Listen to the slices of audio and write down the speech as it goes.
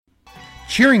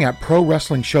Cheering at pro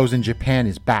wrestling shows in Japan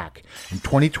is back, and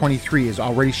 2023 is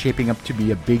already shaping up to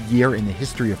be a big year in the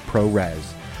history of pro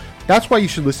res. That's why you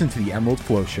should listen to the Emerald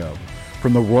Flow Show.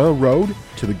 From the Royal Road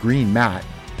to the Green Mat,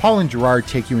 Paul and Gerard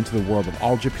take you into the world of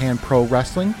All Japan Pro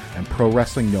Wrestling and Pro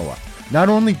Wrestling Noah. Not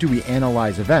only do we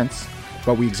analyze events,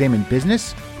 but we examine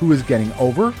business, who is getting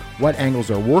over, what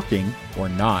angles are working or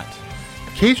not.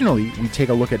 Occasionally, we take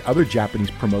a look at other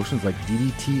Japanese promotions like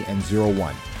DDT and Zero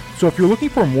One. So if you're looking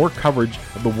for more coverage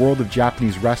of the world of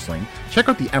Japanese wrestling, check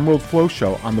out the Emerald Flow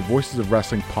Show on the Voices of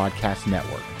Wrestling Podcast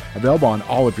Network, available on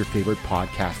all of your favorite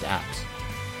podcast apps.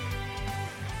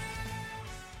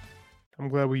 I'm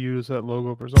glad we used that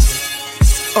logo for something.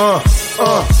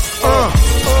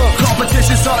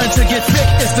 Competition starting to get thick,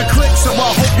 it's the click, so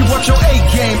I hope you watch your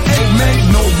A-game.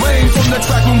 Amen, no rain from the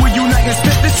track when we unite and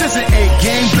spit. This isn't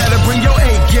A-game, better bring your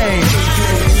A-game.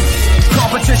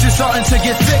 Competition starting to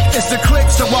get thick, it's the click,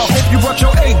 so I hope you watch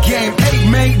your A-game.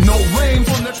 Amen, no rain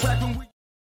from the track when we...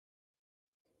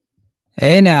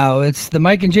 Hey now, it's the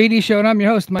Mike and JD show, and I'm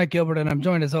your host, Mike Gilbert, and I'm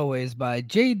joined as always by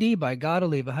JD by God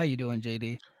Oliva. How you doing,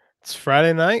 JD? It's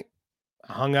Friday night.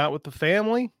 I hung out with the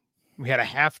family. We had a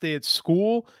half day at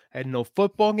school. Had no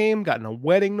football game. Got in a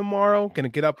wedding tomorrow. Gonna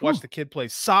get up, watch the kid play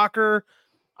soccer.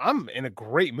 I'm in a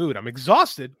great mood. I'm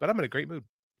exhausted, but I'm in a great mood.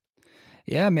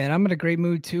 Yeah, man, I'm in a great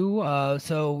mood too.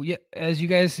 So yeah, as you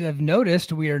guys have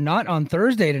noticed, we are not on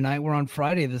Thursday tonight. We're on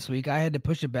Friday this week. I had to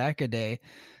push it back a day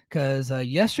because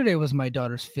yesterday was my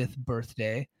daughter's 5th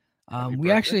birthday.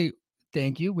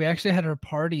 Thank you. We actually had her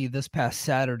party this past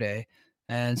Saturday.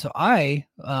 And so I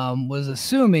was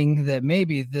assuming that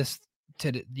maybe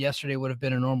yesterday would have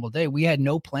been a normal day. We had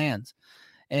no plans.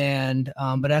 And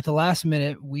but at the last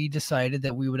minute, we decided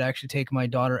that we would actually take my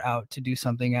daughter out to do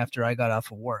something after I got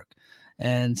off of work.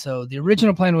 And so the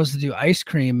original plan was to do ice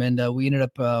cream. And we ended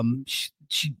up on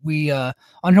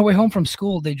her way home from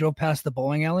school, they drove past the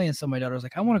bowling alley. And so my daughter was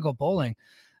like, I want to go bowling.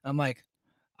 I'm like,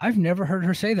 I've never heard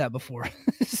her say that before.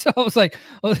 So I was like,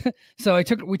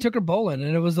 we took her bowling,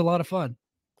 and it was a lot of fun.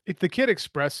 If the kid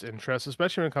expressed interest,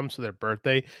 especially when it comes to their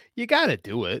birthday, you got to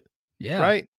do it. Yeah.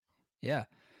 Right. Yeah.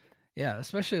 Yeah.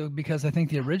 Especially because I think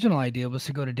the original idea was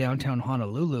to go to downtown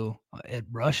Honolulu at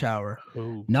rush hour.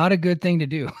 Ooh. Not a good thing to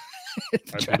do. The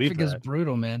traffic is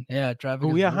brutal, man. Yeah. Traffic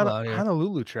is brutal out here.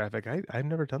 Honolulu traffic. I've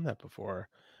never done that before.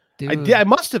 Dude, I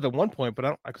must have at one point, but I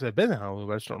don't, because I've been in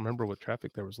Honolulu. I just don't remember what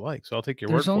traffic there was like. So I'll take your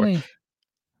word for it.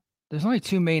 There's only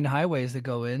 2 main highways that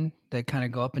go in that kind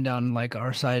of go up and down like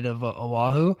our side of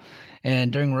Oahu,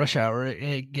 and during rush hour,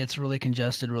 it gets really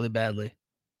congested really badly.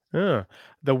 Yeah,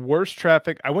 the worst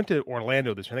traffic. I went to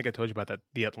Orlando this. I think I told you about that.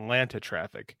 The Atlanta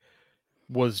traffic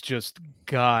was just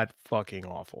god fucking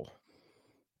awful.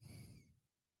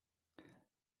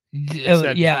 The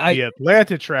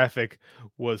Atlanta traffic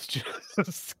was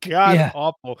just god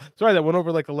awful. Sorry, that went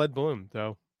over like a lead balloon.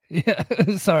 So yeah,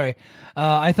 sorry.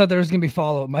 I thought there was gonna be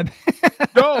follow up. My bad.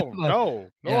 No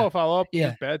follow up. Yeah,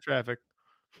 just bad traffic.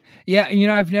 Yeah,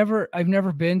 I've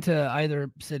never been to either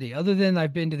city, other than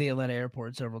I've been to the Atlanta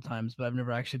airport several times, but I've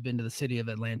never actually been to the city of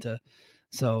Atlanta.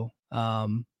 So I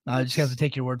just have to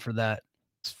take your word for that.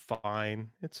 It's fine.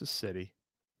 It's a city.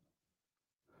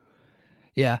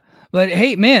 Yeah. But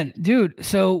hey, man, dude,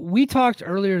 so we talked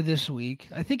earlier this week.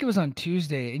 I think it was on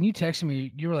Tuesday, and you texted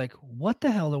me. You were like, what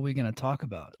the hell are we going to talk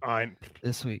about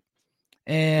this week?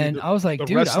 And I was like,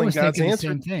 dude, I was thinking the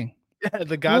same thing. Yeah,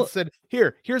 the God said,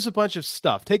 here's a bunch of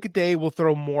stuff. Take a day. We'll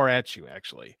throw more at you,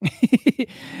 actually.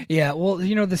 Yeah. Well, the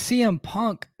CM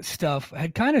Punk stuff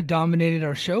had kind of dominated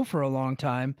our show for a long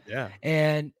time. Yeah.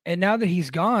 And now that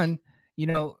he's gone,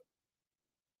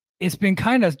 it's been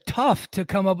kind of tough to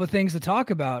come up with things to talk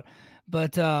about.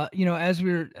 But,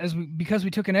 because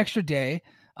we took an extra day,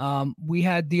 we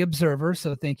had the Observer.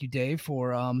 So thank you, Dave,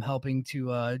 for helping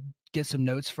to get some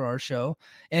notes for our show.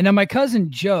 And my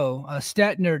cousin Joe,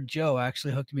 Stat Nerd Joe,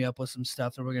 actually hooked me up with some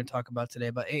stuff that we're going to talk about today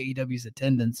about AEW's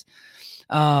attendance.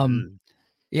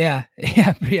 Yeah,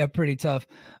 pretty tough.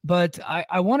 But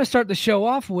I want to start the show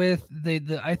off with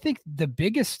I think the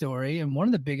biggest story, and one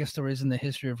of the biggest stories in the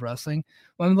history of wrestling.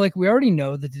 Well, we already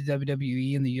know that the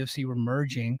WWE and the UFC were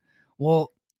merging.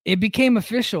 Well, it became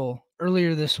official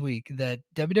earlier this week that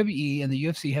WWE and the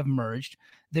UFC have merged.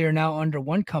 They are now under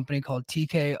one company called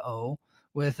TKO,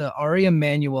 with Ari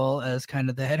Emanuel as kind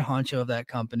of the head honcho of that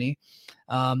company.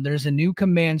 There's a new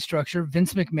command structure.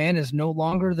 Vince McMahon is no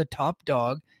longer the top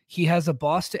dog. He has a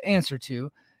boss to answer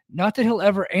to. Not that he'll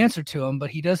ever answer to him, but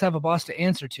he does have a boss to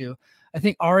answer to. I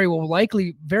think Ari will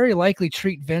very likely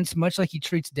treat Vince much like he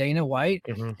treats Dana White.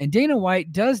 Mm-hmm. And Dana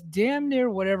White does damn near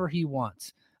whatever he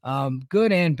wants.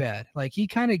 good and bad. Like he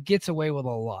kind of gets away with a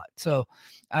lot. So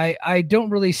I don't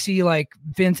really see like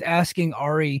Vince asking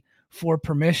Ari for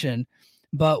permission,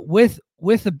 but with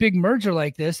a big merger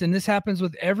like this, and this happens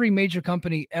with every major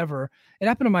company ever. It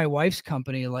happened to my wife's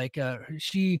company. Like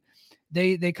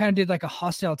they kind of did like a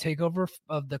hostile takeover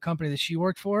of the company that she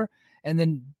worked for. And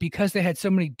then because they had so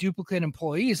many duplicate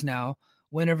employees now,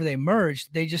 whenever they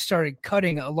merged, they just started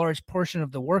cutting a large portion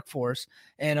of the workforce,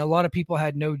 and a lot of people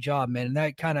had no job, man. And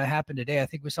that kind of happened today. I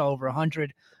think we saw over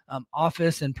 100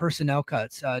 office and personnel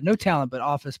cuts. No talent, but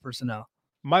office personnel.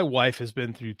 My wife has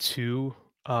been through two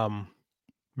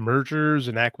mergers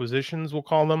and acquisitions, we'll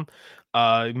call them,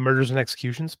 mergers and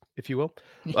executions, if you will.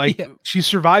 Like Yeah. she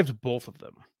survived both of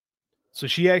them. So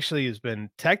she actually has been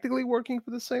technically working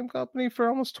for the same company for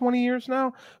almost 20 years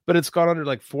now, but it's gone under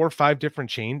like 4 or 5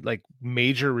 different like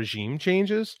major regime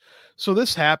changes. So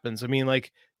this happens. I mean,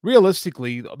 like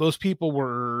realistically, those people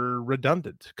were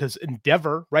redundant because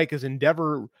Endeavor, right? Because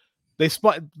Endeavor, they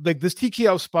spun like this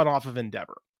TKO spun off of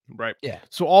Endeavor, right? Yeah.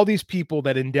 So all these people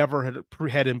that Endeavor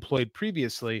had employed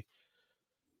previously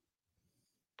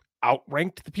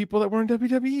outranked the people that were in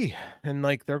WWE, and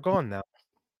like they're gone now.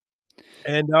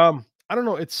 And I don't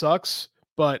know, it sucks,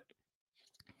 but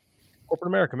corporate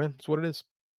America, man, it's what it is.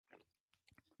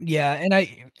 Yeah. And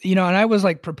I was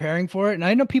like preparing for it. And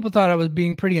I know people thought I was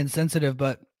being pretty insensitive,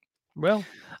 but Well,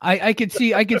 I could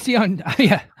see on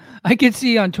yeah, I could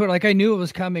see on Twitter, like I knew it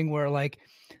was coming, where like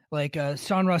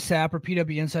Sean Ross Sapp or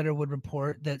PW Insider would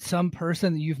report that some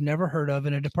person that you've never heard of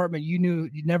in a department you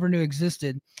never knew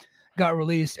existed got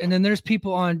released. And then there's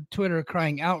people on Twitter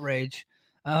crying outrage,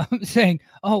 saying,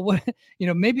 oh, what,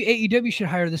 maybe AEW should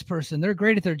hire this person. They're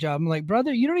great at their job. I'm like,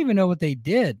 brother, you don't even know what they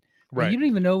did. Like, right. you don't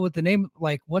even know what the name,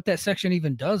 like what that section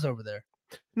even does over there.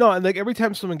 No, and like every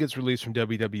time someone gets released from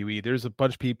WWE, there's a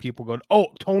bunch of people going, "Oh,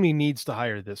 Tony needs to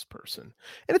hire this person,"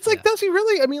 and it's like, Yeah. does he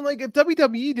really? I mean, like if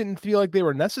WWE didn't feel like they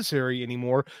were necessary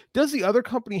anymore, does the other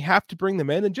company have to bring them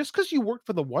in? And just because you work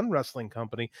for the one wrestling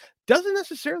company doesn't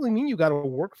necessarily mean you got to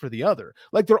work for the other.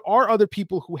 Like there are other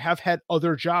people who have had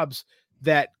other jobs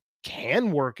that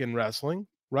can work in wrestling,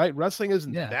 right? Wrestling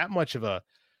isn't Yeah. that much of a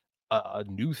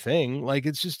new thing. Like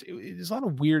it's just there's a lot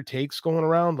of weird takes going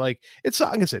around. Like it's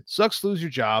like I said, sucks to lose your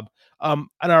job. And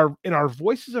our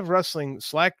Voices of Wrestling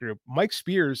Slack group, Mike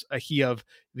Spears, he of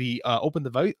the Open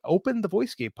the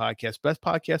Voice Gate podcast, best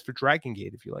podcast for Dragon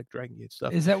Gate if you like Dragon Gate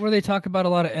stuff. Is that where they talk about a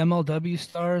lot of MLW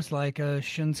stars like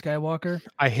Shin Skywalker?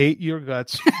 I hate your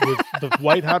guts with the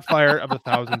white hot fire of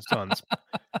 1,000 suns.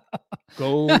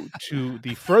 Go to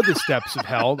the furthest depths of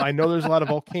hell. I know there's a lot of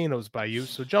volcanoes by you,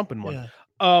 so jump in one. Yeah.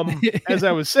 As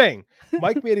I was saying,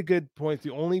 Mike made a good point. The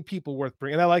only people worth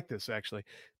bringing, and I like this actually,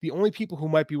 the only people who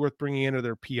might be worth bringing in are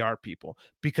their PR people,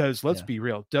 because let's be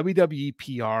real, WWE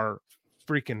PR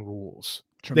freaking rules.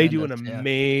 They do an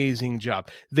amazing job.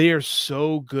 They are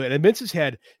so good. And Vince has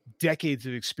had decades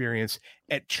of experience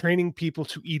at training people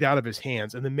to eat out of his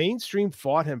hands, and the mainstream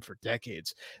fought him for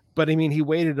decades. But I mean, he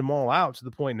waited them all out to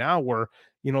the point now where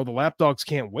the lapdogs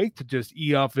can't wait to just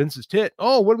eat off Vince's tit.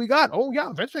 Oh, what do we got? Oh,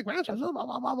 yeah, Vince McMahon. Blah,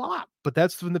 blah, blah, blah. But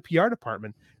that's from the PR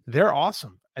department. They're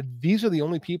awesome. And these are the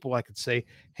only people I could say,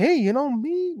 hey,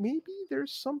 maybe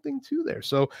there's something to there.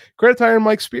 So credit to Iron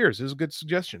Mike Spears. This is a good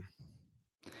suggestion.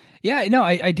 Yeah, no,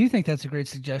 I do think that's a great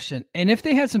suggestion. And if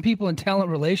they had some people in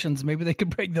talent relations, maybe they could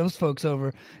bring those folks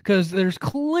over, because there's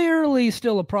clearly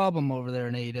still a problem over there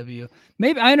in AEW.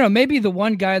 Maybe, I don't know, maybe the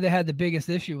one guy that had the biggest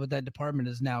issue with that department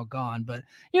is now gone. But,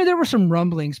 there were some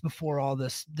rumblings before all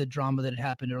this, the drama that had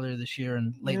happened earlier this year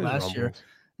and late last year.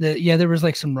 There was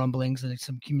like some rumblings and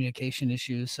some communication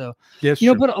issues. So, yes,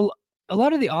 but a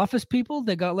lot of the office people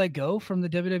that got let go from the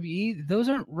WWE, those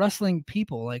aren't wrestling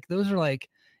people. Like those are like,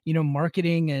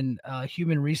 marketing and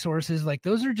human resources. Like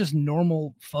those are just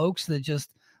normal folks that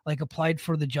just like applied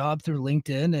for the job through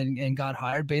LinkedIn and got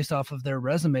hired based off of their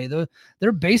resume.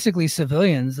 They're basically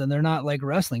civilians, and they're not like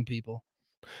wrestling people.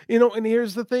 And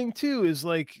here's the thing too, is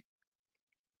like,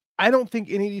 I don't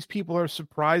think any of these people are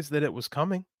surprised that it was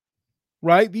coming.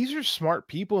 Right? These are smart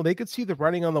people. They could see the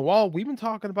writing on the wall. We've been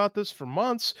talking about this for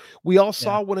months. We all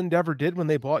saw what Endeavor did when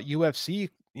they bought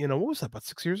UFC. What was that, about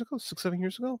 6 years ago? 7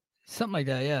 years ago? Something like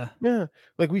that, yeah. Yeah.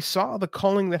 Like we saw the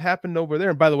culling that happened over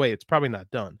there. And by the way, it's probably not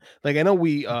done. Like I know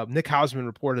Nick Hausman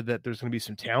reported that there's going to be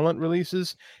some talent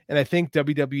releases. And I think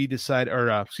WWE decided, or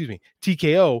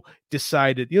TKO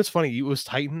decided, it's funny, it was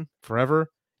Titan forever.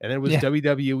 And then it was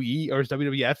WWE, or it was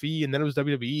WWFE, and then it was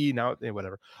WWE. Now,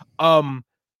 whatever.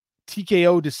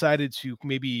 TKO decided to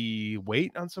maybe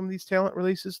wait on some of these talent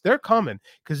releases. They're coming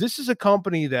because this is a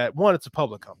company that, one, it's a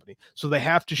public company, so they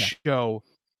have to show,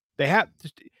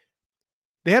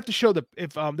 they have to show they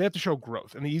have to show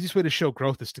growth, and the easiest way to show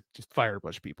growth is to just fire a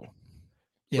bunch of people.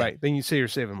 Yeah. Right. Then you say you're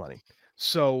saving money.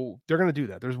 So they're going to do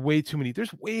that. There's way too many.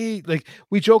 Like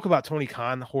we joke about Tony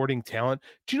Khan hoarding talent.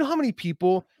 Do you know how many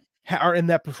people are in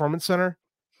that performance center?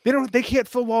 They can't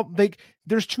fill all,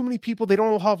 there's too many people. They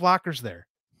don't all have lockers there.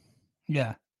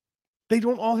 Yeah. They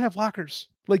don't all have lockers.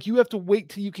 Like you have to wait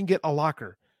till you can get a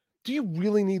locker. Do you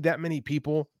really need that many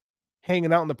people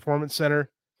hanging out in the performance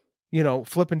center,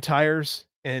 flipping tires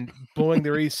and blowing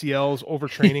their ACLs,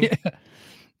 overtraining?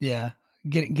 Yeah.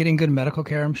 Getting good medical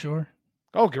care, I'm sure.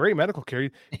 Oh, great medical care.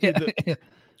 Yeah.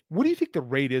 What do you think the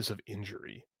rate is of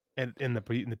injury in the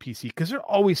PC? Because there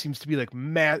always seems to be like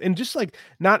and just like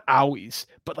not owies,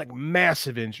 but like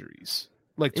massive injuries,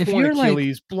 like torn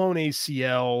Achilles, blown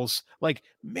ACLs, like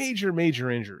major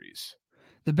injuries.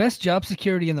 The best job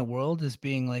security in the world is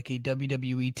being like a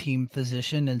WWE team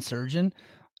physician and surgeon.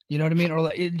 You know what I mean?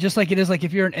 Or just like it is like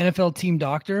if you're an NFL team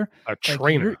doctor, a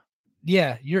trainer.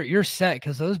 You're set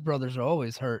because those brothers are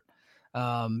always hurt.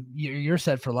 You're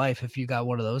set for life if you got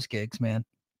one of those gigs, man.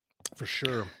 For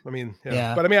sure. I mean,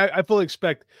 yeah. But I mean, I fully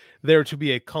expect there to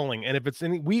be a culling, and if it's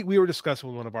we were discussing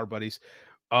with one of our buddies.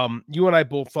 You and I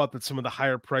both thought that some of the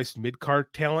higher priced mid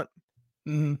card talent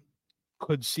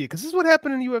could see it because this is what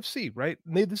happened in UFC, right?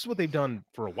 This is what they've done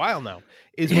for a while now.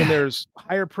 Is when there's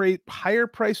higher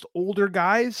priced older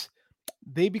guys,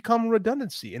 they become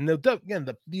redundancy, and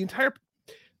the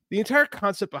entire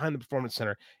concept behind the Performance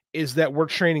Center is that we're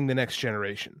training the next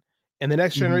generation, and the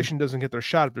next generation doesn't get their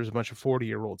shot if there's a bunch of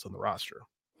 40-year-olds on the roster.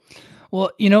 Well,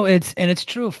 it's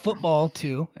true of football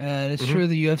too, and it's true of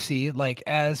the UFC. Like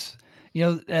as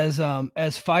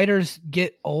fighters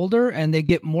get older and they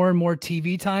get more and more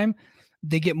TV time,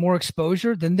 they get more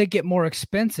exposure, then they get more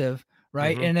expensive,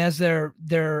 right? And as their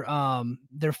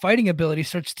fighting ability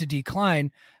starts to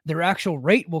decline, their actual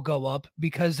rate will go up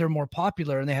because they're more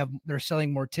popular and they're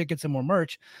selling more tickets and more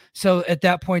merch. So at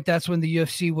that point, that's when the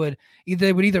UFC would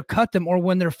either cut them, or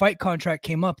when their fight contract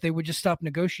came up, they would just stop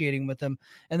negotiating with them.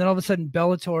 And then all of a sudden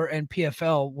Bellator and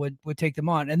PFL would take them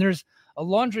on. And there's a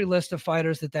laundry list of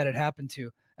fighters that had happened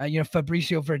to.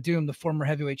 Fabricio Verdum, the former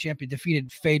heavyweight champion,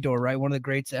 defeated Fedor, right? One of the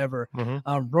greats ever.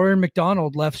 Rory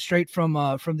McDonald left straight from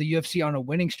the UFC on a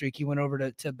winning streak. He went over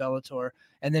to Bellator,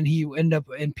 and then he ended up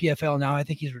in PFL. Now I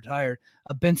think he's retired.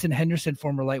 Benson Henderson,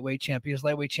 former lightweight champ. He was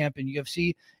lightweight champ in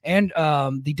UFC and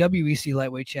the WEC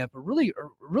lightweight champ. A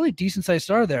really decent sized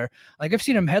star there. Like I've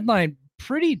seen him headline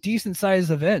pretty decent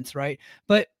sized events, right?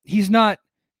 But he's not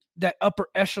that upper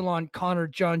echelon Connor,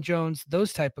 John Jones,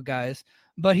 those type of guys.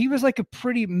 But he was like a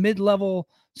pretty mid-level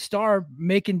star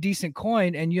making decent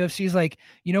coin, and UFC's like,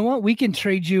 you know what, we can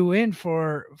trade you in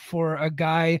for a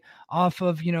guy off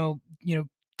of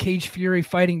Cage Fury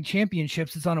fighting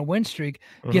championships. It's on a win streak.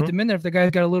 Get them in there. If the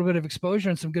guy's got a little bit of exposure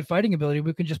and some good fighting ability,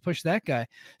 we can just push that guy.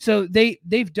 So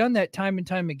they've done that time and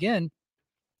time again,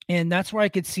 and that's where I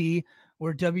could see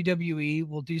where WWE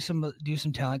will do some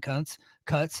talent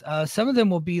cuts. Some of them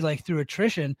will be like through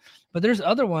attrition, but there's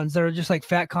other ones that are just like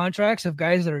fat contracts of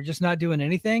guys that are just not doing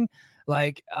anything.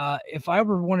 Like if I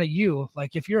were one of you,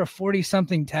 like if you're a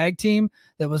 40-something tag team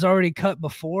that was already cut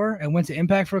before and went to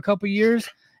Impact for a couple years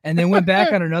and then went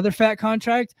back on another fat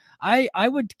contract, I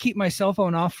would keep my cell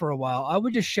phone off for a while. I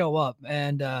would just show up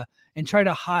and try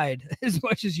to hide as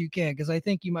much as you can, because I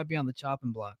think you might be on the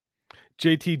chopping block.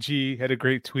 JTG had a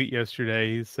great tweet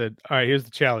yesterday. He said, all right, here's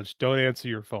the challenge. Don't answer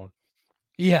your phone.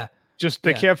 Yeah.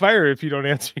 They can't fire if you don't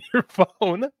answer your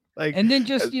phone. Like, and then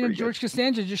just, George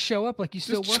Costanza just show up like you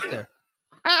still work there.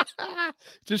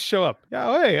 Just show up. Yeah.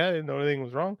 Oh, hey, I didn't know anything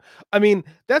was wrong. I mean,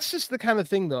 that's just the kind of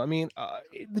thing though. I mean,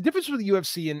 the difference with the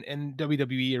UFC and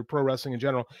WWE or pro wrestling in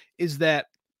general is that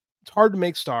it's hard to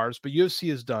make stars, but UFC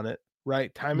has done it.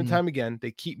 Right. Time and time again, they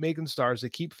keep making stars. They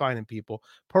keep finding people.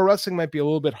 Pro wrestling might be a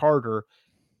little bit harder.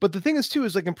 But the thing is, too,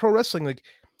 is like in pro wrestling, like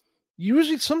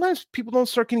sometimes people don't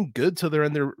start getting good till they're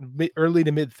in their early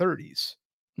to mid 30s.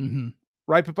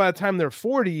 Right. But by the time they're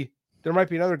 40, there might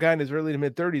be another guy in his early to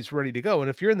mid 30s ready to go. And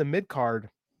if you're in the mid card,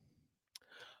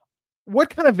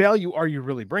 what kind of value are you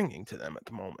really bringing to them at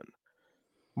the moment?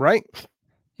 Right.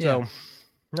 Yeah. So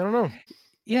I don't know.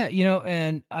 Yeah.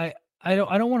 And I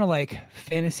don't want to like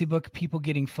fantasy book people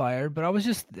getting fired, but I was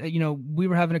just, we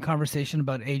were having a conversation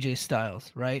about AJ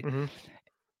Styles, right?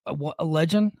 A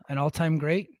legend, an all-time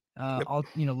great,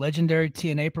 legendary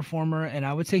TNA performer. And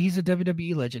I would say he's a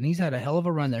WWE legend. He's had a hell of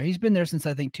a run there. He's been there since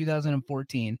I think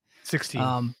 2014.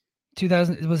 16.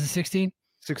 2000, was it 16?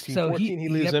 16, so 14, he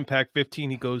leaves Impact. 15,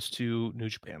 he goes to New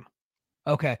Japan.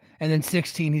 Okay. And then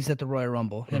 16, he's at the Royal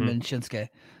Rumble, him and Shinsuke.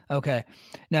 Okay.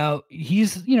 Now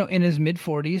he's, in his mid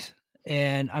 40s.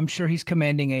 And I'm sure he's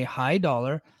commanding a high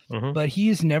dollar. but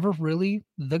he's never really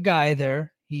the guy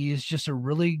there. He's just a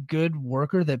really good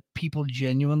worker that people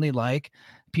genuinely like.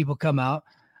 People come out.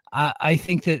 I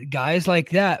think that guys like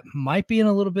that might be in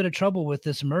a little bit of trouble with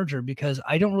this merger because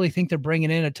I don't really think they're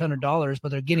bringing in a ton of dollars, but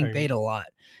they're getting paid a lot.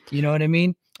 You know what I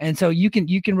mean? And so you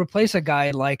can replace a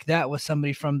guy like that with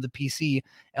somebody from the PC,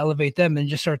 elevate them, and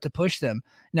just start to push them.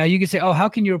 Now you can say, "Oh, how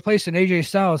can you replace an AJ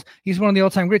Styles? He's one of the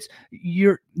all-time greats."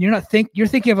 You're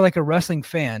thinking of it like a wrestling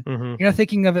fan. You're not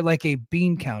thinking of it like a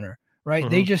bean counter, right?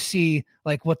 They just see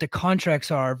like what the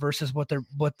contracts are versus what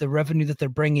the revenue that they're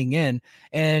bringing in,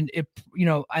 and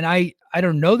and I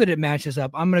don't know that it matches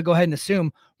up. I'm going to go ahead and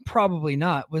assume probably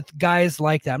not with guys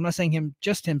like that. I'm not saying him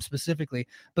specifically,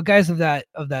 but guys of that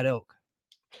ilk.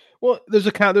 Well, there's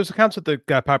a concept that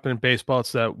got popular in baseball.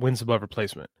 It's that wins above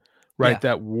replacement, right? Yeah.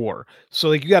 That war. So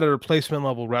like you got a replacement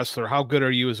level wrestler. How good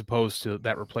are you as opposed to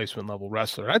that replacement level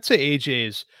wrestler? I'd say AJ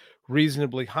is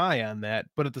reasonably high on that,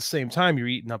 but at the same time, you're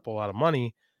eating up a lot of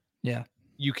money. Yeah.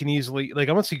 You can easily, like,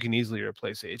 I'm not saying you can easily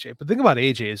replace AJ, but the thing about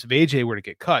AJ is if AJ were to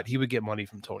get cut, he would get money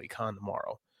from Tony Khan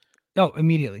tomorrow. Oh,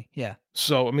 immediately. Yeah.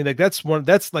 So, I mean, like, that's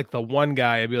like the one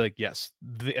guy I'd be like, yes,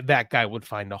 that guy would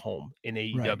find a home in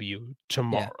AEW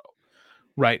tomorrow. Yeah.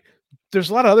 Right. There's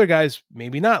a lot of other guys,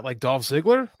 maybe not, like Dolph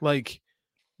Ziggler. Like,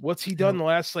 what's he done the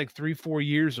last like 3-4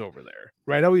 years over there?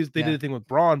 Right. I know they did a thing with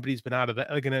Braun, but he's been out of that,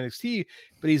 like in NXT,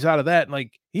 but he's out of that. And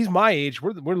like, he's my age.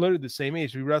 We're literally the same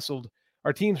age.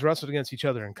 Our teams wrestled against each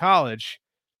other in college.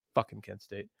 Fucking Kent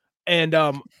State. And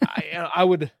I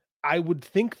would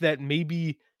think that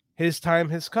maybe his time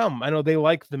has come. I know they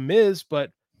like The Miz,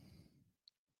 but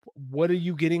what are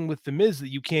you getting with The Miz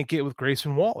that you can't get with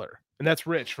Grayson Waller? And that's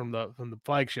Rich from the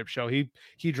flagship show.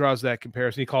 He draws that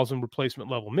comparison. He calls him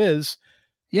replacement level Miz.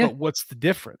 Yeah. But what's the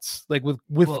difference? Like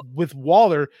with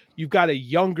Waller, you've got a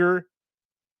younger,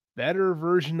 better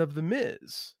version of The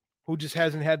Miz who just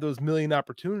hasn't had those million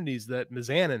opportunities that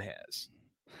Mizanin has.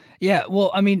 Yeah. Well,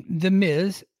 I mean, The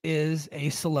Miz is a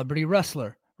celebrity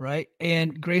wrestler, right?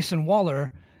 And Grayson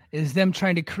Waller is them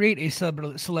trying to create a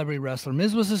celebrity wrestler.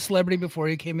 Miz was a celebrity before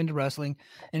he came into wrestling,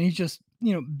 and he's just,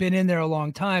 been in there a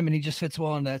long time, and he just fits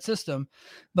well into that system.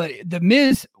 But the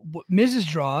Miz's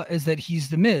draw is that he's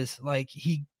The Miz. Like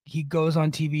he goes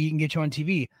on TV, he can get you on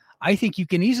TV. I think you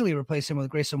can easily replace him with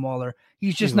Grayson Waller.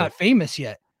 He's just not famous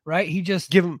yet, right? He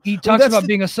just he talks about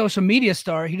being a social media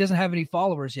star. He doesn't have any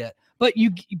followers yet. But you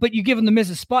give him The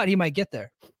Miz's spot, he might get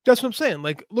there. That's what I'm saying.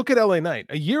 Like, look at LA Knight.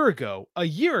 A year ago,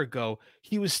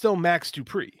 he was still Max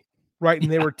Dupree, right?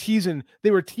 And they were teasing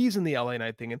the LA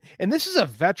Knight thing. And this is a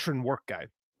veteran work guy.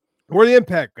 We're the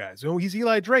Impact guys. He's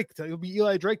Eli Drake. He'll be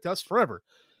Eli Drake to us forever.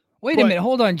 Wait a minute.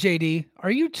 Hold on, JD.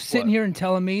 Are you sitting here and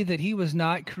telling me that he was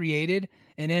not created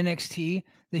in NXT?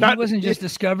 That he wasn't just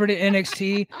discovered at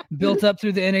NXT, built up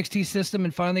through the NXT system,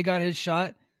 and finally got his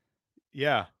shot?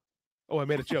 Yeah. Oh, I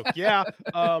made a joke. Yeah.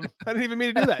 I didn't even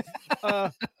mean to do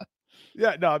that.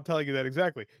 Yeah, no, I'm telling you that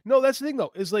exactly. No, that's the thing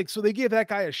though, is like, so they gave that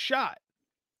guy a shot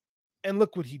and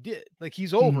look what he did. Like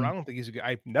he's over. Mm-hmm. I don't think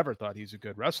I never thought he's a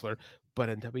good wrestler, but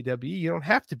in WWE, you don't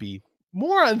have to be.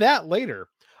 More on that later.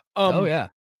 Oh yeah.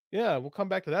 Yeah. We'll come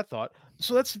back to that thought.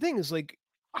 So that's the thing is like,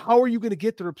 how are you going to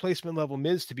get the replacement level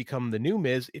Miz to become the new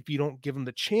Miz if you don't give him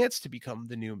the chance to become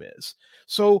the new Miz?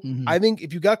 So I think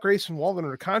if you got Grayson Waller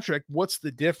under contract, what's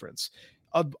the difference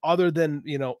other than,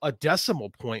 a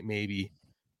decimal point maybe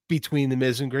between the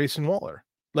Miz and Grayson Waller?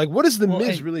 Like, what is the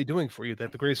Miz really doing for you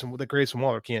that Grayson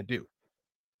Waller can't do?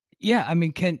 Yeah. I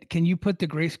mean, can you put the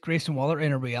Grayson Waller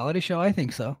in a reality show? I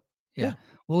think so. Yeah.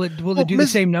 Will it do the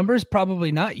same numbers? Probably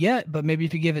not yet, but maybe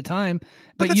if you give it time.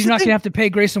 But you're not going to have to pay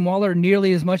Grayson Waller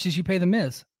nearly as much as you pay the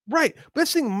Miz. Right. But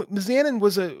this thing, Mizanin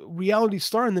was a reality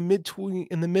star in the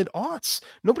mid-aughts.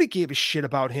 Nobody gave a shit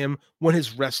about him when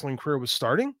his wrestling career was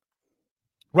starting.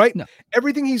 Right? No.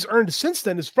 Everything he's earned since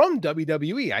then is from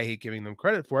WWE. I hate giving them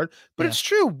credit for it, but it's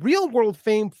true. Real world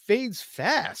fame fades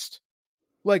fast.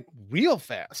 Like real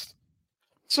fast.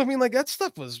 So I mean, like that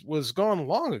stuff was gone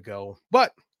long ago.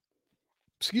 But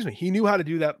excuse me, he knew how to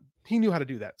do that.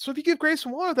 So if you give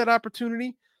Grayson Waller that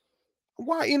opportunity,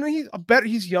 why?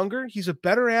 He's younger, he's a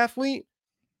better athlete,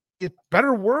 a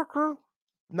better worker,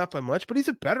 not by much, but he's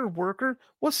a better worker.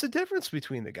 What's the difference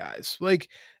between the guys? Like,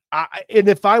 and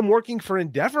if I'm working for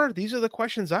Endeavor, these are the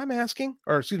questions I'm asking,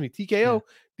 or excuse me, TKO,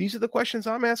 these are the questions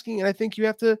I'm asking, and I think you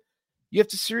have to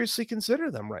seriously consider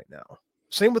them right now.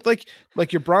 Same with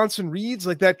like your Bronson Reeds,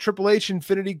 like that Triple H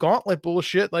Infinity Gauntlet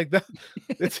bullshit, like that.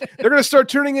 They're going to start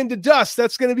turning into dust.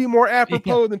 That's going to be more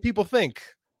apropos than people think.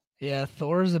 Yeah,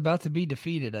 Thor is about to be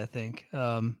defeated, I think.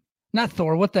 Not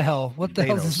Thor. What the hell? What the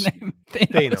hell is his name?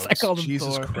 Thanos. I called him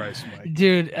Jesus Thor. Christ, Mike.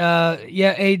 Dude,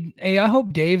 yeah, hey, I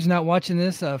hope Dave's not watching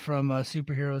this from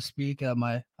Superhero Speak.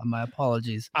 My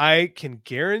apologies. I can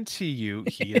guarantee you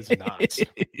he is not.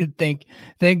 Thank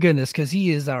goodness, because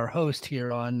he is our host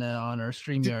here on our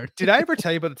StreamYard. Did I ever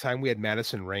tell you about the time we had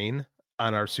Madison Rain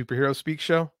on our Superhero Speak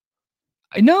show?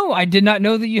 No, I did not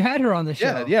know that you had her on the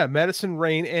show. Yeah, Madison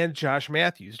Rain and Josh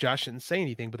Matthews. Josh didn't say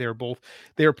anything, but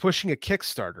they were pushing a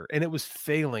Kickstarter and it was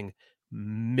failing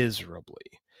miserably.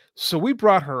 So we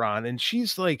brought her on, and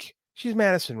she's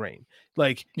Madison Rain.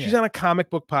 Like, she's on a comic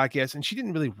book podcast, and she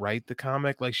didn't really write the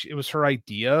comic. Like, it was her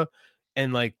idea,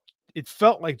 and like it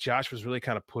felt like Josh was really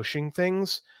kind of pushing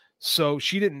things. So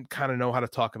she didn't kind of know how to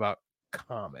talk about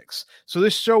comics. So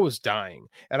this show was dying,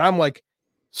 and I'm like,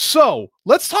 so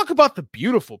let's talk about the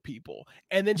beautiful people.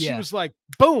 And then she was like,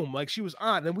 boom, like she was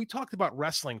on. And we talked about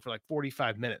wrestling for like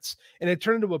 45 minutes, and it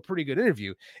turned into a pretty good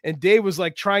interview. And Dave was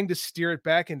like trying to steer it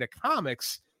back into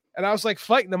comics. And I was like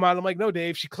fighting them out. I'm like, no,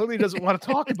 Dave, she clearly doesn't want to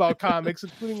talk about comics,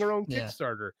 including her own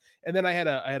Kickstarter. And then I had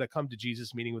a come to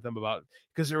Jesus meeting with them about,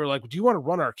 because they were like, do you want to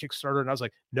run our Kickstarter? And I was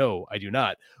like, no, I do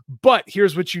not. But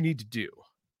here's what you need to do.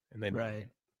 And then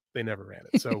they never ran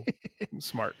it. So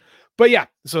smart. But yeah,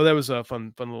 so that was a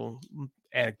fun little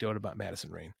anecdote about Madison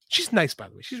Rain. She's nice, by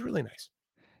the way. She's really nice.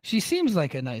 She seems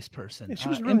like a nice person. Yeah, she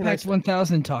was really Impact nice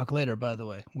 1000 talk later, by the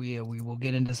way. We will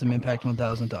get into some Impact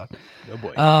 1000 talk. Oh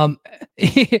boy.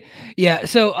 Yeah.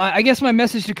 So I guess my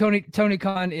message to Tony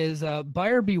Khan is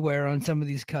buyer beware on some of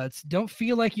these cuts. Don't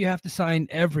feel like you have to sign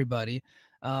everybody.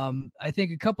 I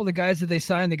think a couple of the guys that they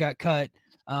signed that got cut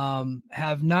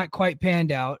have not quite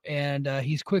panned out, and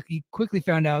he quickly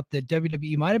found out that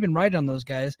WWE might have been right on those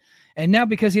guys, and now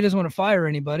because he doesn't want to fire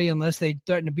anybody unless they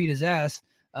threaten to beat his ass,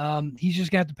 he's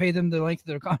just gonna have to pay them the length of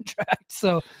their contract.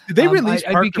 So did they release?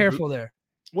 I'd be careful there.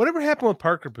 Whatever happened with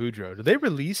Parker Boudreaux? Did they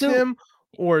release him,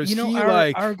 or is he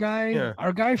our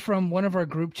guy from one of our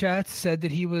group chats said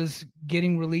that he was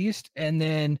getting released, and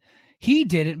then he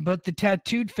didn't, but the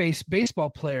tattooed face baseball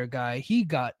player guy, he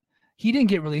didn't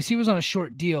get released. He was on a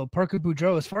short deal. Parker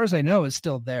Boudreaux, as far as I know, is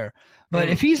still there. But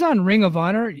if he's on Ring of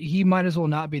Honor, he might as well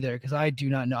not be there, because I do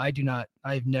not know.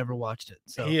 I've never watched it.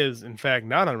 So he is, in fact,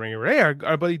 not on Ring of Honor. Hey,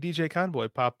 our buddy DJ Convoy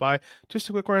popped by. Just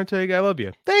a quick word to tell you, I love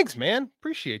you. Thanks, man.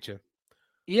 Appreciate you.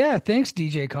 Yeah, thanks,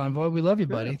 DJ Convoy. We love you,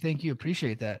 buddy. Thank you.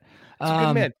 Appreciate that. He's a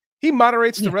good man. He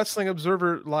moderates the Wrestling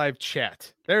Observer live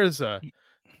chat. There's a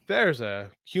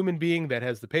human being that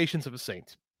has the patience of a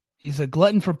saint. He's a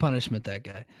glutton for punishment, that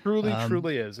guy.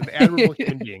 Truly is an admirable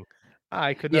human being.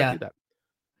 I could not do that.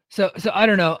 So I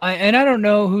don't know. I don't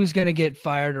know who's going to get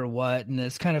fired or what. And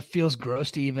this kind of feels gross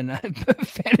to even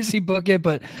fantasy book it,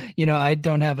 but I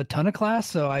don't have a ton of class.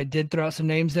 So I did throw out some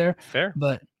names there. Fair.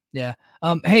 But yeah.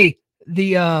 Hey,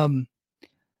 let's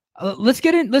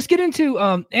get into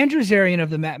Andrew Zarian of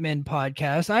the Matt Men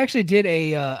podcast. I actually did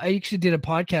a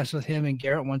podcast with him and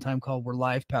Garrett one time called We're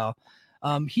Live, Pal.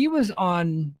 He was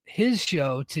on his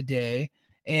show today,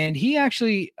 and he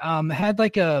actually had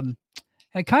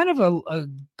kind of a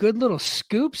good little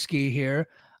scoop ski here.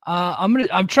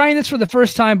 I'm trying this for the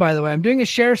first time, by the way. I'm doing a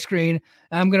share screen,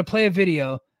 and I'm going to play a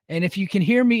video. And if you can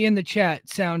hear me in the chat,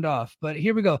 sound off. But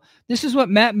here we go. This is what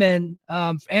Matt Men,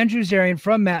 Andrew Zarian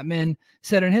from Matt Men,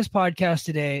 said on his podcast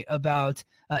today about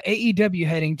AEW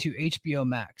heading to HBO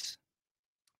Max.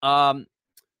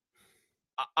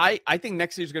 I think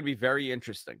next year is going to be very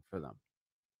interesting for them,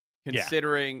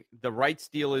 considering the rights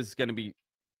deal is going to be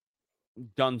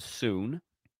done soon.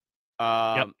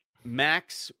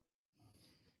 Max,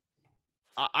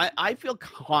 I feel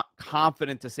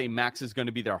confident to say Max is going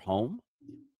to be their home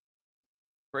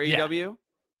for AEW.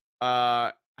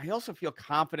 I also feel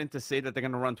confident to say that they're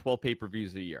going to run 12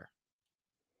 pay-per-views a year.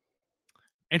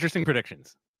 Interesting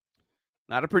predictions.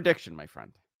 Not a prediction, my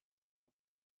friend.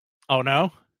 Oh,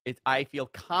 no? I feel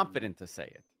confident to say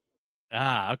it.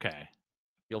 Ah, okay. I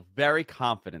feel very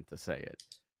confident to say it.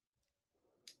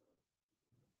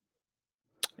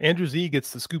 Andrew Z gets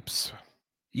the scoops.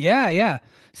 Yeah.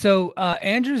 So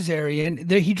Andrew Zarian,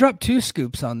 he dropped 2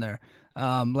 scoops on there,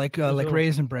 like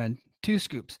Raisin Bran, 2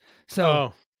 scoops.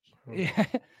 So, yeah,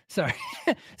 sorry.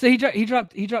 So he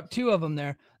dropped 2 of them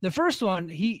there. The first one,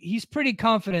 he's pretty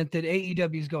confident that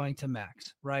AEW is going to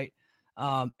Max, right?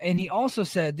 And he also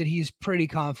said that he's pretty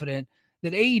confident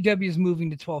that AEW is moving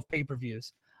to 12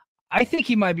 pay-per-views. I think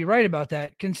he might be right about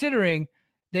that, considering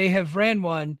they have ran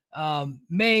one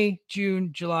May, June,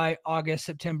 July, August,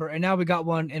 September, and now we got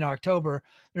one in October.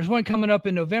 There's one coming up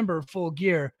in November, Full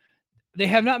Gear. They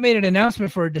have not made an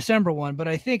announcement for a December one, but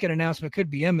I think an announcement could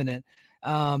be imminent.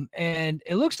 And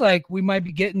it looks like we might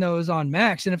be getting those on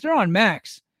Max. And if they're on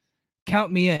Max,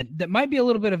 count me in. That might be a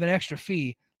little bit of an extra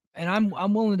fee. and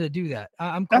I'm willing to do that.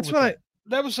 I'm cool That's with what that.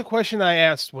 that was the question I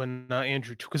asked when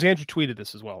Andrew, because Andrew tweeted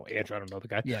this as well. Andrew, I don't know the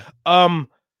guy. Yeah.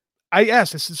 I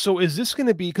asked, I said, so is this going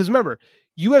to be, because remember,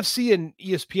 UFC and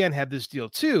ESPN have this deal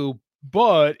too,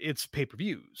 but it's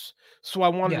pay-per-views. So I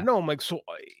wanted to know, I'm like, so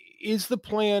is the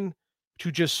plan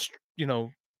to just,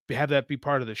 have that be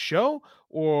part of the show,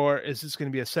 or is this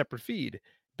going to be a separate feed?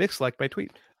 Bix liked my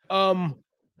tweet.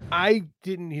 He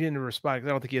didn't respond because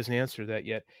I don't think he has an answer to that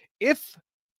yet. If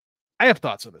I have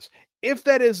thoughts on this. If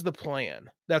that is the plan,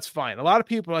 that's fine. A lot of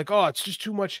people are like, oh, it's just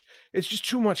too much. It's just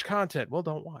too much content. Well,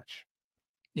 don't watch.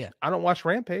 Yeah. I don't watch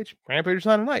Rampage. Rampage is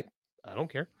not a night. I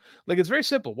don't care. Like, it's very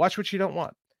simple. Watch what you don't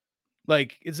want.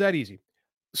 Like, it's that easy.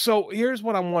 So here's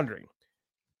what I'm wondering.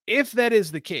 If that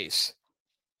is the case,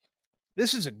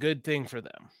 this is a good thing for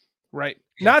them, right?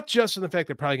 Yeah. Not just in the fact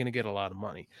they're probably going to get a lot of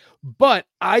money, but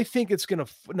I think it's going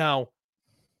to now,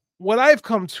 what I've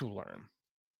come to learn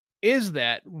is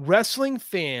that wrestling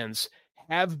fans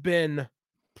have been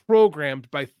programmed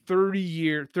by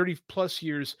 30 plus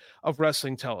years of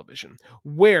wrestling television,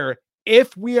 where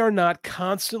if we are not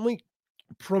constantly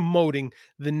promoting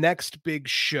the next big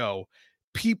show,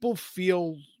 people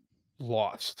feel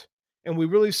lost. And we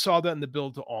really saw that in the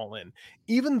build to All In.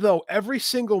 Even though every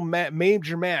single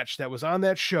major match that was on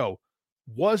that show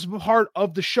was part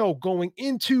of the show going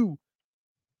into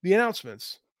the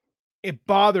announcements, it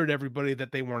bothered everybody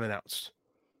that they weren't announced,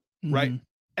 right?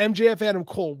 MJF Adam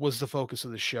Cole was the focus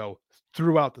of the show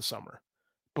throughout the summer,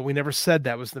 but we never said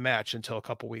that was the match until a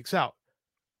couple weeks out.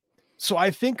 So I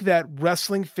think that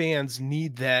wrestling fans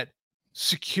need that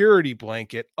security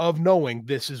blanket of knowing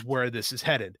this is where this is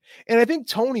headed. And I think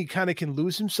Tony kind of can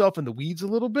lose himself in the weeds a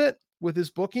little bit with his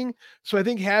booking. So I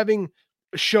think having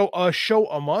a show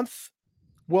a month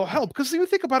will help, because you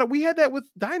think about it, we had that with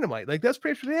Dynamite. Like, that's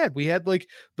pretty much what they had. We had like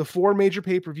the 4 major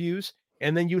pay-per-views,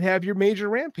 and then you'd have your major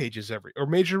Rampages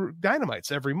major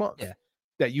Dynamites every month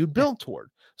that you'd build toward.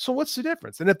 So what's the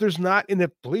difference? And if there's not,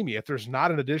 believe me, if there's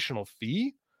not an additional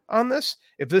fee on this,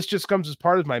 if this just comes as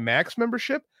part of my Max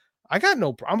membership, I got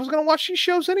no problem. I was going to watch these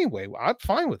shows anyway. I'm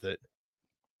fine with it.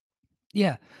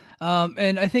 Yeah.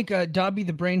 And I think Dobby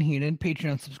the Brain Heenan,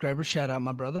 Patreon subscriber, shout out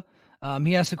my brother.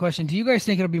 He asked the question, do you guys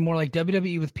think it'll be more like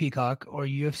WWE with Peacock or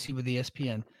UFC with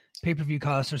ESPN? Pay-per-view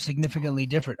costs are significantly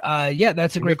different. Yeah,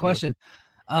 that's a great question.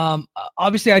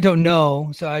 Obviously, I don't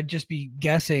know, so I'd just be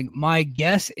guessing. My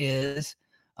guess is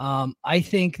I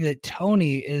think that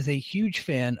Tony is a huge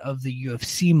fan of the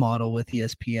UFC model with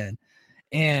ESPN.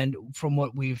 And from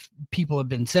what people have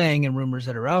been saying and rumors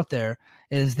that are out there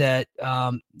is that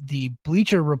the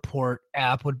Bleacher Report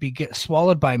app would be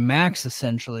swallowed by Max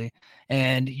essentially,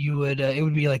 and you would it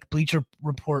would be like Bleacher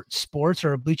Report Sports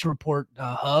or a Bleacher Report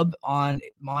hub on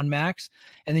Max,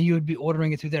 and then you would be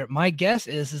ordering it through there. My guess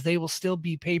is they will still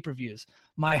be pay-per-views.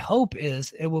 My hope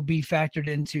is it will be factored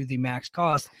into the Max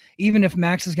cost, even if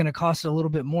Max is going to cost a little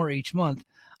bit more each month.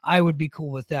 I would be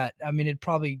cool with that. I mean, it'd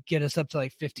probably get us up to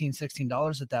like $15,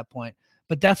 $16 at that point.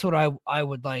 But that's what I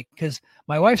would like, because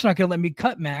my wife's not going to let me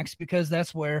cut Max, because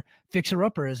that's where Fixer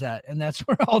Upper is at, and that's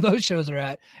where all those shows are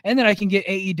at. And then I can get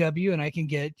AEW, and I can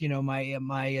get my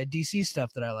DC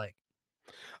stuff that I like.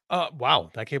 Wow,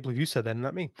 I can't believe you said that,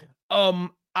 not me.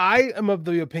 I am of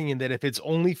the opinion that if it's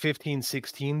only $15,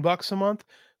 $16 a month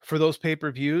for those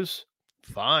pay-per-views,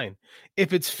 fine.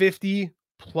 If it's 50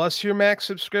 plus your Max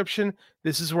subscription,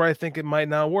 this is where I think it might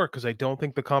not work, because I don't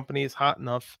think the company is hot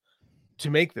enough to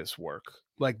make this work.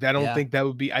 Like, I don't think that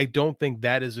would be, I don't think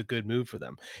that is a good move for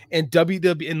them. And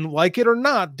WWE, and like it or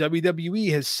not,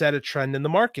 WWE has set a trend in the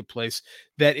marketplace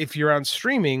that if you're on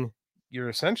streaming, you're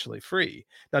essentially free.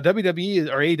 Now,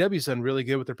 WWE or AEW has done really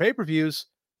good with their pay-per-views,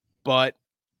 but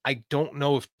I don't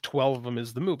know if 12 of them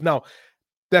is the move. Now,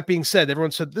 that being said,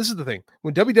 everyone said, this is the thing.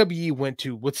 When WWE went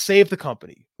to, let's save the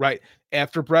company, right?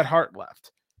 After Bret Hart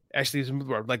left, actually,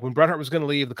 like when Bret Hart was going to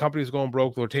leave, the company was going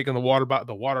broke. They were taking the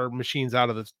water machines out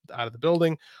of the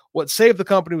building. What saved the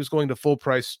company was going to full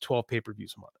price 12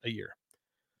 pay-per-views a year.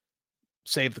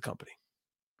 Save the company.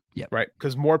 Yeah. Right.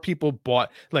 Because more people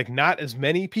bought, like not as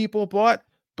many people bought,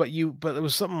 but it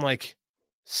was something like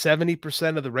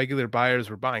 70% of the regular buyers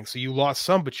were buying. So you lost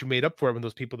some, but you made up for it when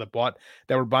those people that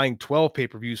were buying 12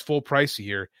 pay-per-views full price a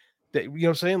year. That, you know what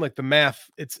I'm saying? Like the math,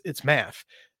 it's math.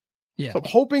 Yeah. So I'm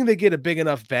hoping they get a big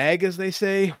enough bag, as they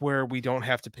say, where we don't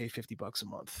have to pay $50 a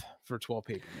month for 12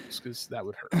 pay-per-views, because that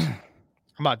would hurt.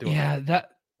 I'm not doing that.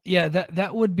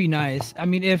 That would be nice. I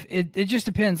mean, if it just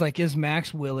depends, like, is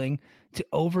Max willing to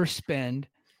overspend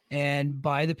and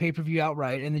buy the pay-per-view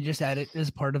outright and then just add it as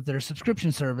part of their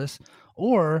subscription service?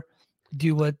 Or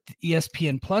do what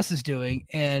ESPN Plus is doing,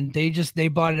 and they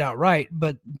bought it outright,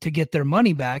 but to get their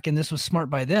money back, and this was smart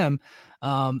by them,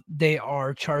 they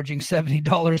are charging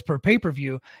 $70 per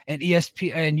pay-per-view, and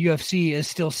ESPN and UFC is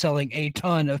still selling a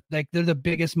ton of, like, they're the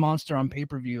biggest monster on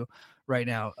pay-per-view right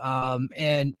now.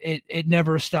 And it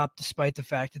never stopped despite the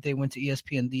fact that they went to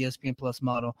ESPN, the ESPN Plus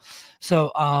model.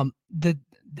 So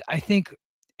I think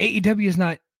AEW is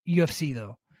not UFC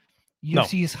though.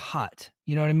 UFC is hot.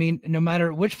 You know what I mean? No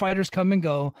matter which fighters come and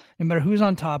go, no matter who's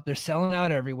on top, they're selling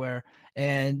out everywhere.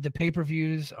 And the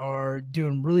pay-per-views are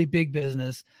doing really big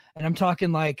business. And I'm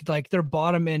talking like their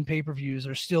bottom end pay-per-views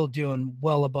are still doing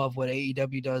well above what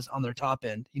AEW does on their top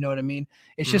end. You know what I mean?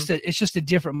 It's just a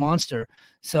different monster.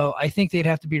 So I think they'd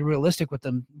have to be realistic with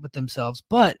themselves.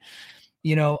 But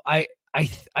you know, I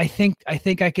think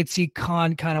I could see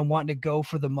Khan kind of wanting to go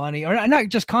for the money, or not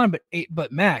just Khan,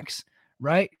 but Max.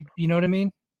 Right? You know what I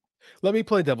mean? Let me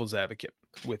play devil's advocate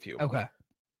with you. Okay.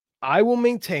 I will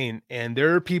maintain, and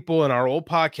there are people in our old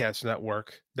podcast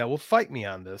network that will fight me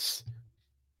on this,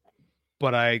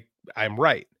 but I'm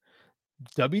right.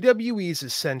 WWE's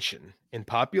ascension in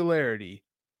popularity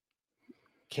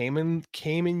came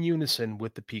in unison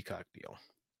with the Peacock deal.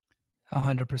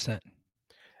 100%.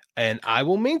 And I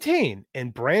will maintain,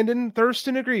 and Brandon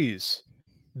Thurston agrees,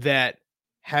 that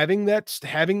having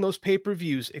those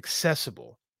pay-per-views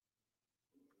accessible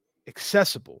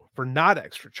for not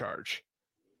extra charge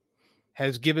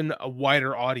has given a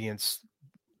wider audience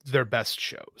their best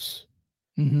shows.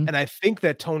 Mm-hmm. And I think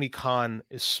that Tony Khan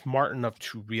is smart enough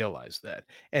to realize that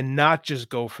and not just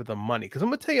go for the money. Because I'm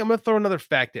going to throw another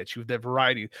fact at you, that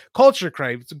Variety Culture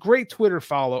Crave. It's a great Twitter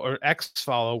follow, or X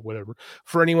follow, whatever,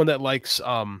 for anyone that likes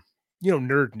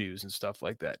nerd news and stuff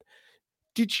like that.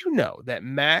 Did you know that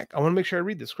Max, I want to make sure I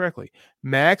read this correctly,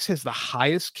 Max has the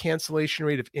highest cancellation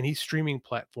rate of any streaming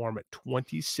platform at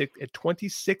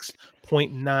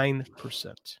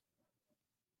 26.9%.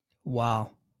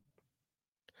 Wow.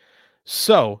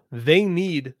 So they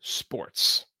need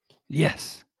sports.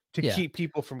 Yes. To keep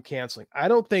people from canceling. I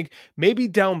don't think, maybe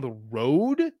down the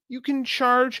road you can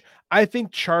charge. I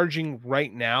think charging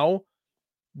right now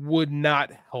would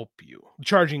not help you.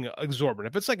 Charging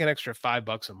exorbitant. If it's like an extra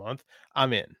 $5 a month,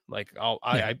 I'm in. Like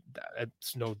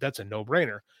that's a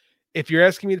no-brainer. If you're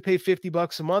asking me to pay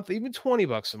 $50 a month, even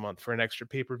 $20 a month for an extra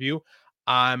pay-per-view,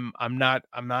 I'm not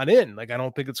in. Like, I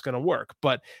don't think it's going to work.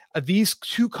 But these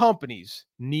two companies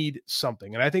need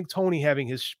something. And I think Tony having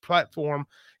his platform,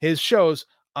 his shows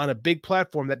on a big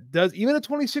platform that does even a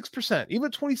 26%, even a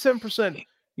 27%,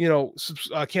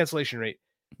 cancellation rate,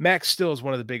 Max still is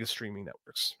one of the biggest streaming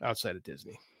networks outside of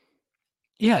Disney.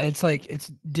 Yeah, it's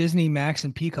Disney, Max,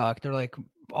 and Peacock. They're like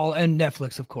all, and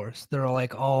Netflix, of course. They're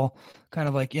all kind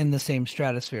of like in the same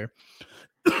stratosphere.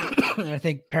 And I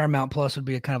think Paramount Plus would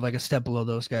be kind of like a step below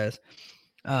those guys.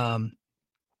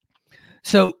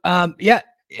 So earlier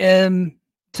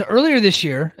this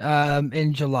year,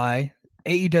 in July,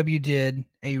 AEW did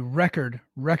a record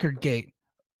gate,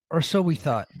 or so we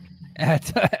thought,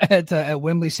 at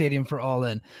Wembley Stadium for All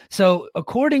In. So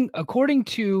according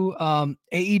to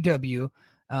AEW,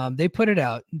 they put it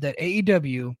out that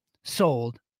AEW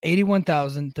sold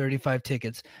 81,035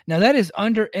 tickets. Now that is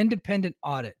under independent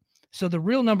audit. So the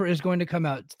real number is going to come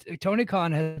out. Tony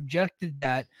Khan has objected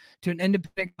that to an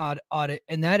independent audit,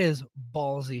 and that is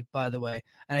ballsy, by the way.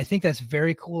 And I think that's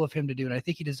very cool of him to do, and I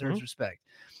think he deserves respect.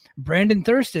 Brandon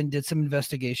Thurston did some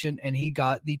investigation, and he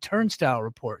got the turnstile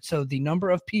report. So the number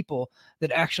of people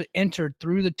that actually entered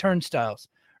through the turnstiles,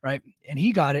 right? And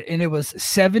he got it, and it was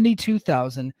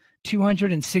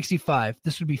 72,265.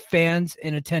 This would be fans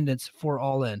in attendance for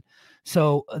All In.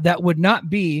 So that would not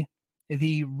be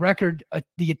the record,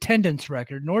 the attendance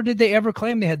record, nor did they ever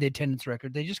claim they had the attendance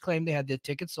record. They just claimed they had the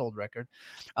tickets sold record.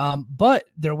 But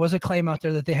there was a claim out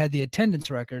there that they had the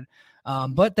attendance record.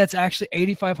 But that's actually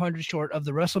 8,500 short of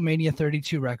the WrestleMania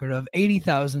 32 record of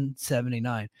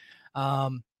 80,079. I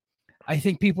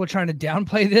think people are trying to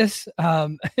downplay this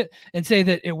and say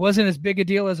that it wasn't as big a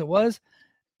deal as it was.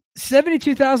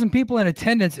 72,000 people in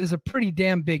attendance is a pretty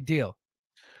damn big deal.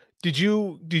 Did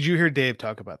you hear Dave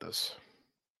talk about this?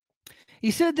 He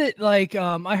said that,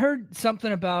 I heard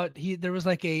something about there was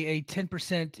like a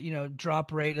 10%,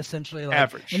 drop rate, essentially,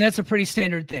 average, and that's a pretty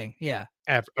standard thing. Yeah,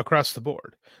 across the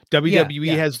board.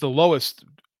 WWE has the lowest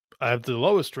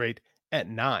rate at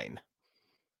 9.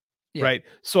 Yeah. Right.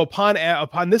 So upon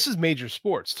this is major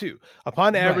sports too.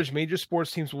 Upon average, major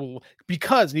sports teams will,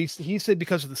 because he said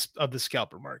because of the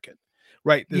scalper market.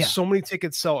 Right. There's so many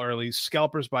tickets sell early.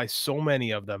 Scalpers buy so many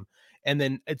of them, and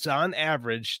then it's on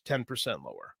average 10%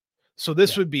 lower. So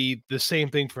this would be the same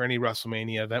thing for any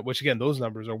WrestleMania event, which again, those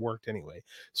numbers are worked anyway.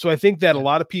 So I think that a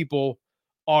lot of people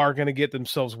are going to get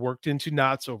themselves worked into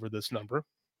knots over this number,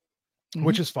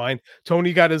 which is fine.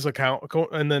 Tony got his account,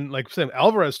 and then like Sam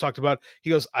Alvarez talked about,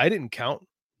 he goes, I didn't count.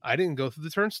 I didn't go through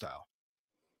the turnstile,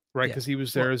 right? Because he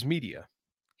was there as media.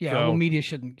 Yeah, So, well, media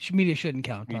shouldn't count. Media on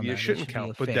that. shouldn't Should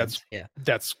count, be but fans.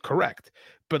 that's correct.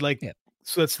 But like,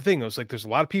 so that's the thing. It was like there's a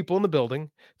lot of people in the building.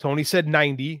 Tony said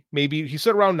 90, maybe he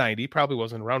said around 90, probably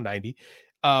wasn't around 90.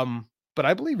 But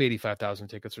I believe 85,000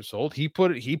 tickets are sold. He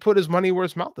put his money where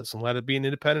his mouth is and let it be an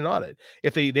independent audit.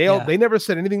 If they never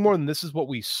said anything more than this is what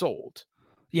we sold.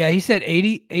 Yeah, he said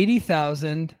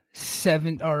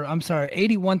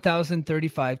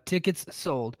 81,035 tickets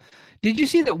sold. Did you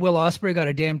see that Will Ospreay got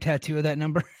a damn tattoo of that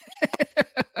number?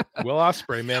 Will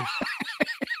Ospreay, man.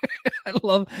 I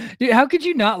love, dude. How could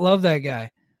you not love that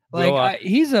guy? Like,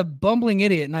 he's a bumbling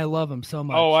idiot, and I love him so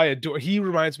much. Oh, I adore. He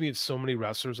reminds me of so many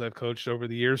wrestlers I've coached over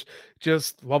the years.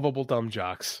 Just lovable dumb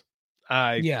jocks.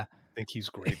 I think he's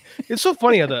great. It's so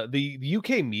funny how the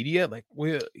UK media, like,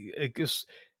 remember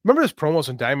those promos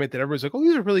on Dynamite that everybody's like, "Oh,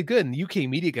 these are really good," and the UK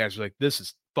media guys are like, "This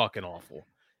is fucking awful."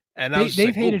 And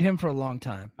they've hated him for a long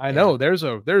time. I know there's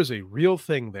a real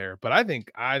thing there, but I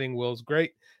think Will's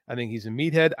great. I think he's a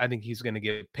meathead. I think he's going to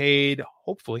get paid.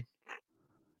 Hopefully.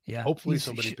 Yeah. Hopefully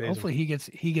somebody pays hopefully him.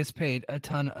 he gets paid a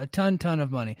ton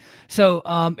of money. So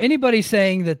anybody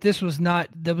saying that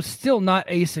that was still not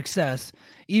a success,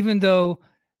 even though,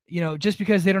 just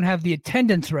because they don't have the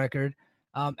attendance record,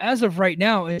 as of right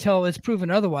now, until it's proven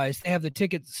otherwise, they have the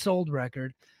tickets sold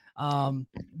record.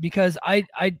 Because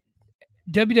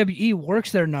WWE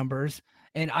works their numbers,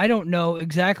 and I don't know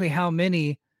exactly how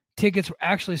many tickets were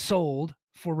actually sold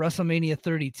for WrestleMania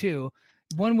 32.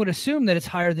 One would assume that it's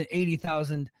higher than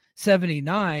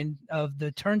 80,079 of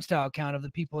the turnstile count of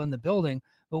the people in the building,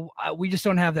 but we just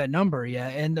don't have that number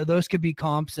yet. And those could be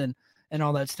comps and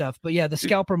all that stuff. But yeah, the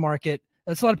scalper market,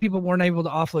 that's a lot of people weren't able to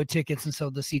offload tickets, and so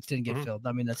the seats didn't get filled.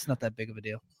 I mean, that's not that big of a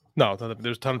deal. No,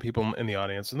 there's a ton of people in the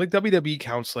audience, and like WWE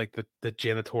counts like the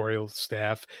janitorial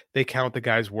staff. They count the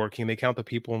guys working. They count the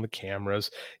people in the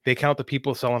cameras. They count the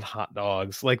people selling hot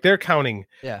dogs. Like they're counting,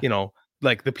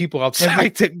 like the people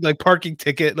outside, like parking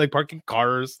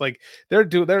cars. Like they're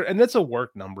and that's a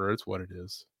work number. It's what it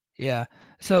is. Yeah.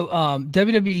 So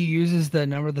WWE uses the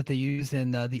number that they use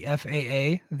in the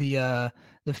FAA, the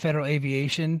Federal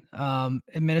Aviation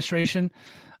Administration.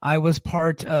 I was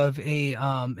part of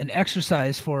an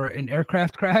exercise for an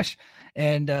aircraft crash,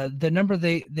 and the number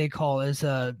they call is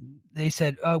they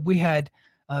said we had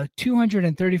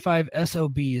 235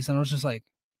 SOBs, and I was just like,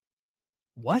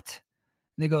 what?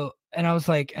 And they go, and I was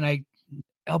like, and I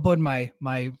elbowed my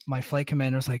flight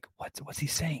commander. I was like, what's he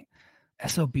saying?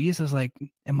 SOBs? I was like,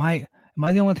 am I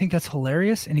the only thing that's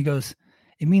hilarious? And he goes,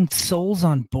 it means souls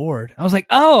on board. I was like,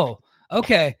 oh,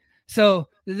 okay. So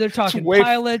they're talking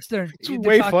pilots. They're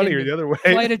way funnier the other way.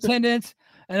 Flight attendants.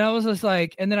 And I was just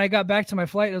like, and then I got back to my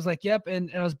flight. I was like, yep. And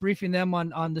I was briefing them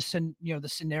on the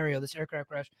scenario, this aircraft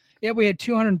crash. Yeah, we had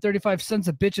 235 sons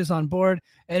of bitches on board,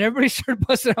 and everybody started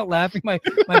busting out laughing. My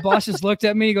boss just looked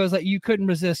at me. He goes like, you couldn't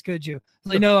resist, could you? I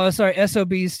was like, no, sorry.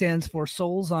 SOB stands for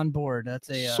souls on board. That's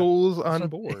a souls on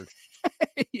board.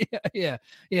 Yeah.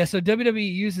 So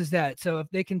WWE uses that. So if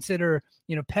they consider,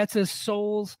 pets as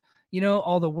souls,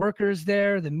 all the workers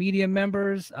there, the media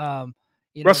members,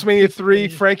 WrestleMania 3,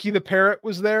 Frankie the Parrot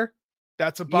was there.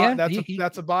 That's a body.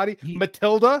 That's a body.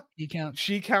 Matilda,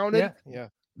 she counted. Yeah.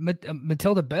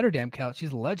 Matilda better damn count.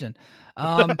 She's a legend.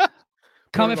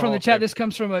 Comment from the chat. This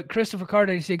comes from Christopher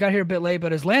Carter. He got here a bit late,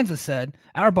 but as Lanza said,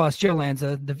 our boss Joe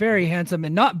Lanza, the very handsome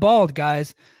and not bald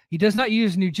guys. He does not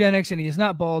use Nugenics, and he is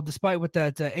not bald, despite what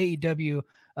that AEW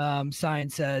sign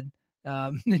said.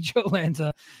 Joe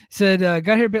Lanza said,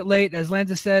 got here a bit late. As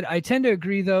Lanza said, I tend to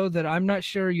agree, though, that I'm not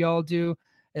sure y'all do,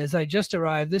 as I just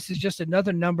arrived. This is just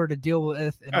another number to deal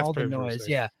with and all the noise.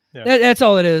 Yeah. That's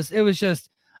all it is. It was just,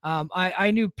 I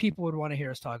knew people would want to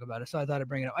hear us talk about it, so I thought I'd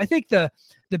bring it up. I think the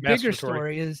bigger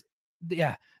story is,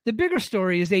 the bigger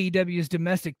story is AEW's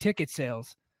domestic ticket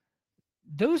sales.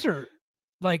 Those are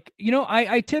like,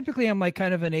 I typically am like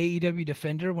kind of an AEW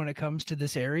defender when it comes to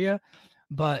this area,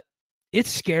 but it's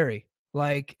scary.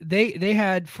 Like they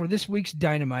had for this week's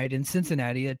Dynamite in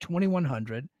Cincinnati at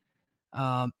 2,100.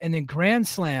 And then Grand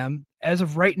Slam, as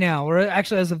of right now, or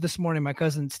actually as of this morning, my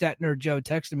cousin Stat Nerd Joe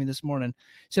texted me this morning,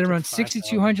 said around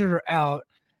 6,200 are out.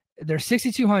 They're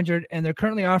 6,200, and they're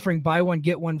currently offering buy one,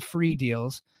 get one free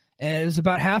deals. And it was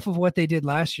about half of what they did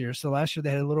last year. So last year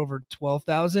they had a little over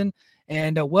 12,000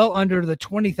 and well under the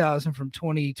 20,000 from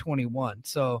 2021.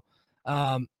 So,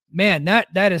 man,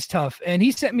 that is tough. And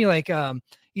he sent me like,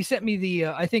 He sent me the.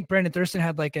 I think Brandon Thurston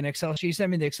had like an Excel sheet. He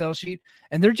sent me the Excel sheet,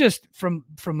 and they're just from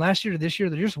last year to this year.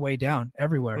 They're just way down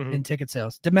everywhere in ticket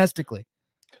sales domestically.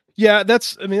 Yeah,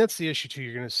 that's the issue too.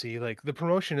 You're going to see like the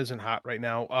promotion isn't hot right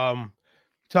now.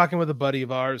 Talking with a buddy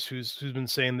of ours who's been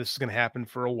saying this is going to happen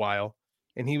for a while,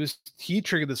 and he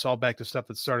triggered this all back to stuff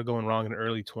that started going wrong in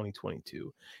early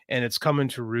 2022, and it's coming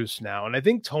to roost now. And I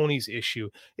think Tony's issue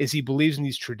is he believes in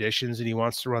these traditions and he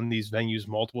wants to run these venues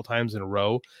multiple times in a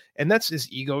row, and that's his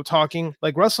ego talking.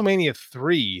 Like WrestleMania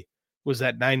 3 was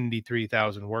that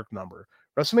 93,000 work number.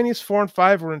 WrestleManias 4 and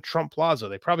 5 were in Trump Plaza.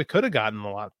 They probably could have gotten a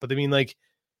lot, but I mean, like,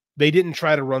 they didn't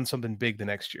try to run something big the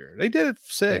next year. They did it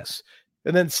 6. Yeah.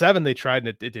 And then 7, they tried, and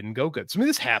it didn't go good. So, I mean,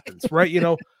 this happens, right? You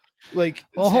know, like...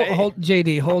 Well, hold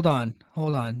JD, hold on.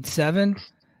 7,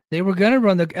 they were going to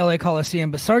run the LA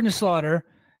Coliseum, but Sergeant Slaughter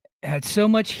had so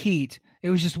much heat. It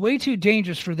was just way too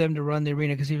dangerous for them to run the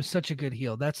arena because he was such a good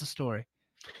heel. That's the story.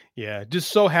 Yeah,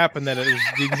 just so happened that it was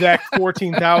the exact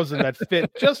 14,000 that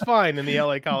fit just fine in the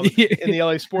LA Coliseum, in the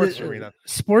LA Sports Arena.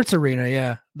 Sports Arena,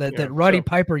 yeah. That Roddy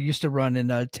Piper used to run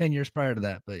in 10 years prior to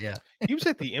that, but yeah. He was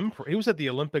at the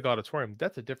Olympic Auditorium.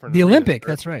 That's a different arena, Olympic, right?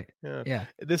 That's right. Yeah.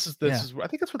 This is I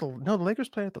think that's what the Lakers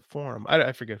play at the Forum.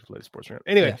 I forget who played Sports Arena.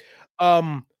 Anyway,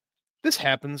 this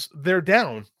happens. They're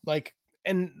down.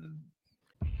 In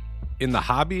the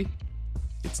hobby,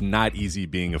 it's not easy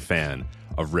being a fan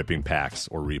of ripping packs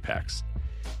or repacks.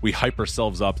 We hype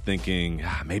ourselves up thinking,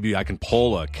 maybe I can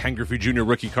pull a Ken Griffey Jr.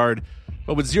 rookie card,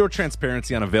 but with zero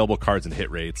transparency on available cards and hit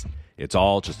rates, it's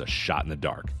all just a shot in the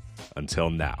dark. Until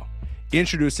now.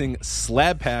 Introducing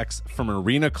slab packs from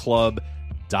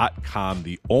arenaclub.com,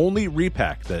 the only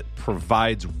repack that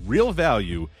provides real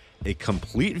value, a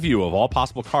complete view of all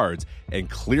possible cards, and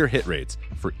clear hit rates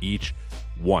for each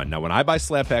one. Now, when I buy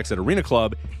slab packs at Arena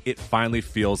Club, it finally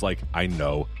feels like I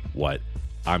know what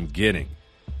I'm getting.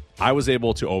 I was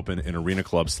able to open an Arena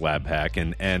Club slab pack,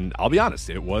 and I'll be honest,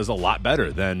 it was a lot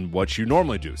better than what you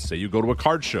normally do. Say you go to a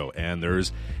card show, and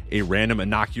there's a random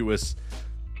innocuous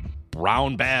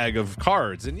brown bag of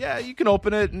cards, and yeah, you can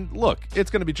open it, and look, it's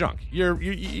going to be junk.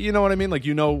 You know what I mean? Like,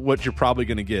 you know what you're probably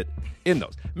going to get in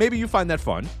those. Maybe you find that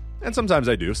fun, and sometimes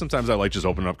I do. Sometimes I like just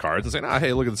opening up cards and saying,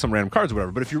 hey, look at some random cards or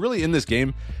whatever. But if you're really in this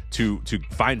game to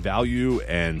find value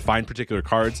and find particular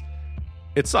cards,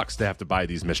 it sucks to have to buy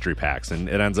these mystery packs, and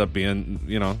it ends up being,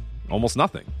 almost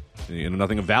nothing,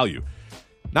 nothing of value.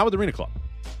 Not with Arena Club.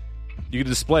 You can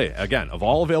display, again, of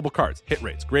all available cards, hit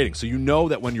rates, grading, so you know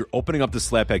that when you're opening up the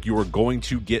slab pack, you are going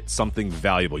to get something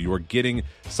valuable. You are getting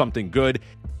something good.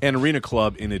 And Arena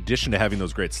Club, in addition to having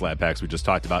those great slab packs we just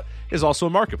talked about, is also a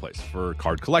marketplace for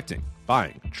card collecting,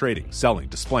 buying, trading, selling,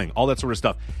 displaying, all that sort of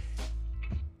stuff.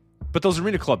 But those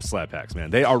Arena Club slab packs,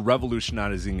 man, they are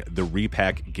revolutionizing the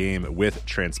repack game with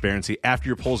transparency. After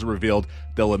your pulls are revealed,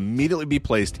 they'll immediately be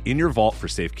placed in your vault for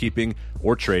safekeeping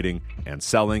or trading and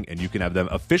selling, and you can have them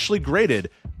officially graded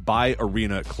by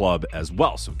Arena Club as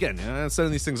well. So again,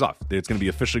 sending these things off, it's going to be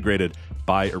officially graded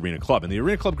by Arena Club. And the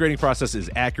Arena Club grading process is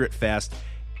accurate, fast,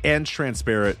 and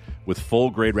transparent, with full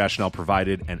grade rationale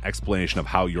provided and explanation of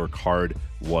how your card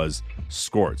was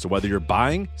scored. So whether you're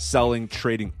buying, selling,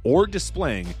 trading, or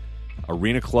displaying,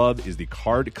 Arena Club is the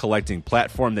card collecting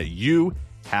platform that you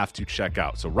have to check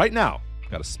out. So right now, I've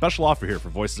got a special offer here for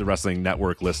Voices of Wrestling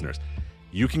Network listeners.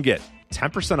 You can get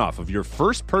 10% off of your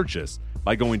first purchase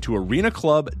by going to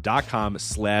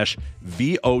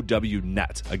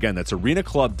arenaclub.com/VOWnet. Again, that's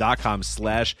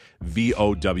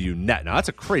arenaclub.com/VOWnet. Now, that's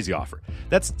a crazy offer.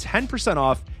 That's 10%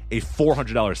 off a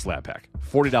 $400 slab pack.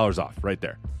 $40 off right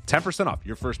there. 10% off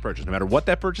your first purchase. No matter what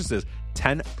that purchase is,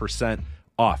 10%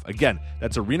 off. Again,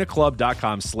 that's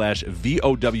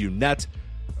arenaclub.com/VOWnet.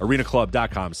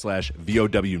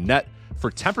 arenaclub.com/VOWnet for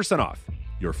 10% off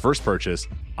your first purchase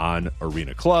on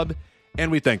Arena Club. And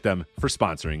we thank them for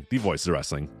sponsoring the Voices of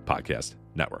Wrestling Podcast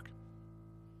Network.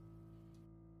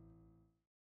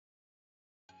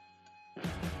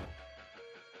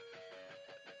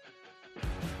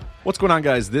 What's going on,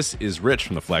 guys? This is Rich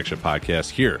from the Flagship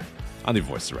Podcast here on the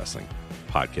Voices of Wrestling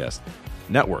Podcast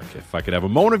Network. If I could have a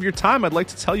moment of your time, I'd like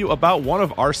to tell you about one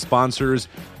of our sponsors,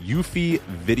 Eufy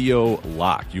Video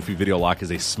Lock. Eufy Video Lock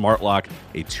is a smart lock,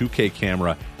 a 2K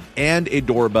camera, and a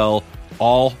doorbell,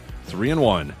 all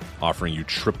 3-in-1, offering you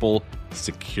triple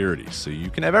security. So you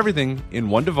can have everything in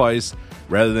one device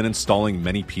rather than installing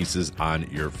many pieces on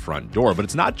your front door. But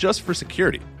it's not just for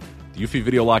security. The Eufy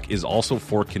Video Lock is also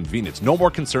for convenience. No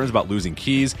more concerns about losing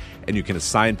keys, and you can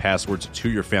assign passwords to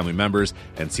your family members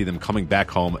and see them coming back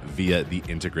home via the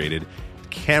integrated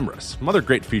cameras. Some other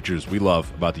great features we love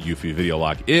about the Eufy Video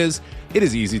Lock is it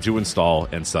is easy to install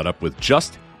and set up with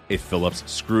just a Phillips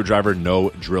screwdriver, no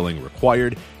drilling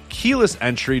required. keyless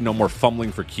entry, no more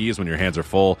fumbling for keys when your hands are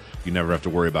full. You never have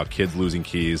to worry about kids losing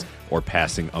keys or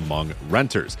passing among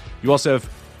renters. You also have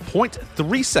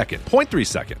 0.3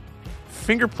 second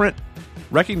fingerprint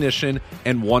recognition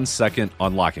and 1 second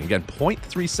unlocking. Again,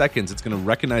 0.3 seconds, it's going to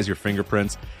recognize your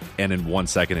fingerprints, and in 1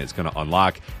 second, it's going to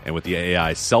unlock. And with the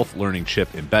AI self-learning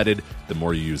chip embedded, the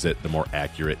more you use it, the more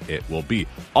accurate it will be.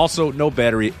 Also, no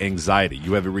battery anxiety.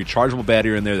 You have a rechargeable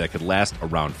battery in there that could last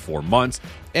around 4 months,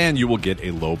 and you will get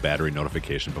a low battery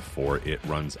notification before it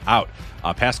runs out.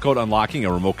 Passcode unlocking,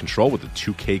 a remote control with a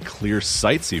 2K clear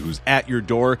sight, see who's at your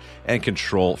door, and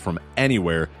control from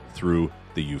anywhere through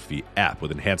the Eufy app.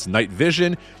 With enhanced night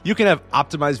vision, you can have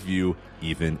optimized view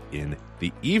even in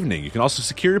the evening. You can also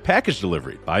secure your package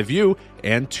delivery by view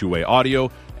and two-way audio.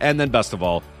 And then best of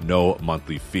all, no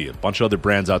monthly fee. A bunch of other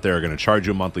brands out there are going to charge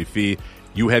you a monthly fee.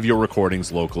 You have your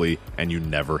recordings locally, and you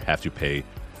never have to pay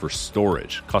for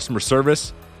storage. Customer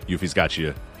service, Eufy's got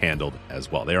you handled as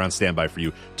well. They are on standby for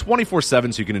you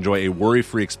 24/7, so you can enjoy a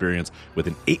worry-free experience with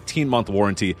an 18-month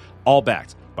warranty, all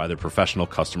backed by their professional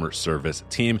customer service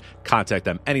team. Contact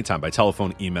them anytime by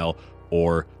telephone, email,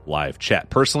 or live chat.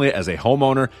 Personally, as a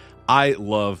homeowner, I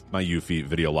love my Eufy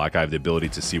Video Lock. I have the ability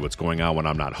to see what's going on when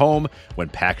I'm not home, when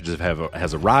packages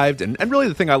has arrived, and really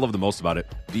the thing I love the most about it,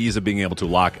 the ease of being able to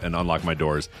lock and unlock my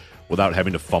doors without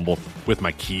having to fumble with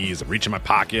my keys and reach in my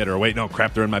pocket or wait, no,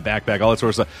 crap, they're in my backpack, all that sort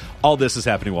of stuff. All this is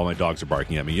happening while my dogs are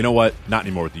barking at me. You know what? Not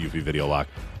anymore with the Eufy Video Lock.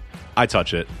 I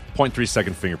touch it, 0.3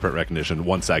 second fingerprint recognition,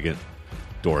 1 second,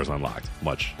 door is unlocked.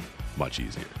 Much, much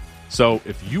easier. So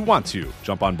if you want to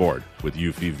jump on board with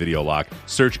Eufy Video Lock,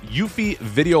 search Eufy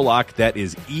Video Lock. That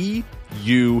is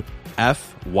EUFY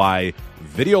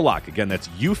Video Lock. Again, that's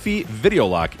Eufy Video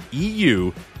Lock,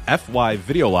 EUFY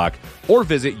Video Lock, or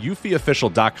visit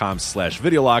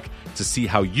eufyofficial.com/video lock to see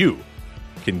how you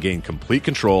can gain complete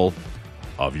control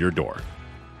of your door.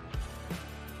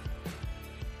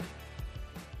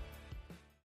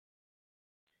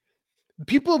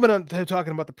 People have been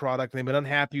talking about the product, and they've been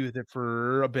unhappy with it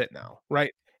for a bit now,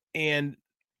 right? And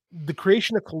the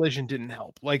creation of Collision didn't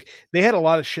help. Like, they had a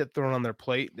lot of shit thrown on their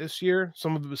plate this year.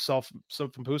 Some of it was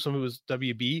self-imposed, some of it was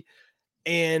WB,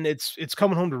 and it's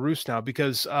coming home to roost now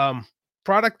because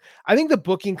product. I think the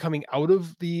booking coming out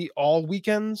of the all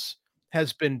weekends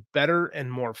has been better and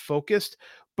more focused.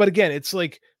 But again, it's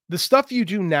like the stuff you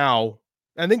do now.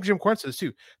 I think Jim Cornette says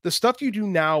too. The stuff you do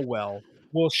now well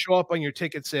will show up on your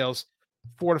ticket sales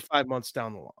 4 to 5 months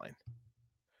down the line,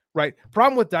 right?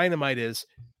 Problem with Dynamite is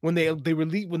when they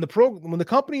release when the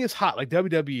company is hot, like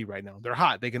WWE right now, they're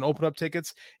hot. They can open up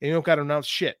tickets and you don't got to announce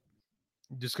shit.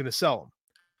 You're just gonna sell them.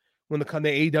 When the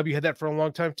AEW had that for a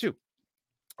long time too.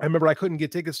 I remember I couldn't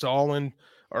get tickets to All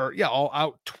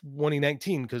Out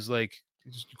 2019 because like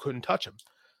you couldn't touch them.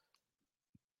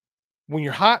 When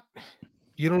you're hot,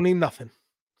 you don't need nothing.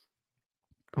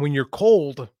 When you're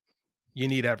cold, you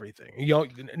need everything.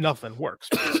 Nothing works.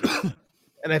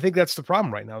 And I think that's the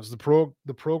problem right now is the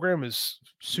program is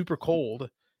super cold.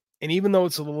 And even though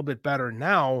it's a little bit better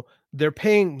now, they're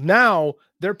paying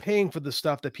for the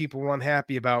stuff that people were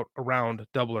unhappy about around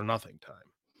Double or Nothing time.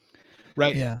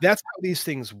 Right? Yeah. That's how these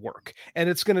things work. And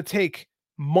it's going to take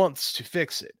months to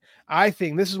fix it. I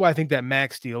think this is why I think that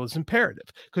max deal is imperative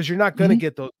because you're not going to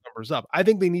get those numbers up. I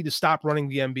think they need to stop running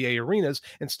the NBA arenas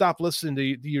and stop listening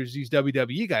to these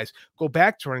WWE guys. Go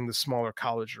back to running the smaller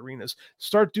college arenas.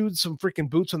 Start doing some freaking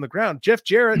boots on the ground. Jeff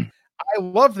Jarrett, I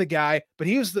love the guy, but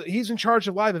he's in charge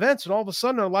of live events, and all of a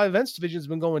sudden our live events division has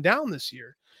been going down this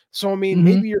year. So I mean,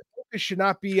 maybe your focus should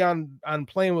not be on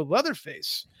playing with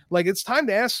Leatherface. Like, it's time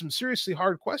to ask some seriously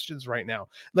hard questions right now.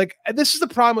 Like, this is the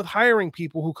problem with hiring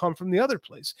people who come from the other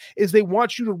place is they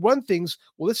want you to run things.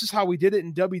 Well, this is how we did it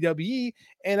in WWE.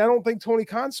 And I don't think Tony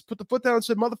Khan put the foot down and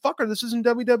said, motherfucker, this isn't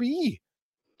WWE.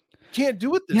 Can't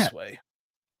do it this way.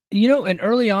 You know, and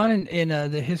early on in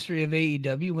the history of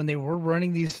AEW, when they were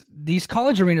running these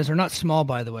college arenas are not small,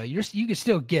 by the way. You can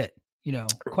still get,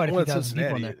 quite a few thousand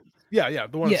people in there. Yeah.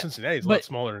 The one in Cincinnati is a lot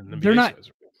smaller than the NBA. They're not.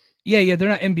 Yeah, they're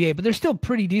not NBA, but they're still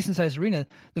pretty decent sized arena.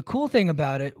 The cool thing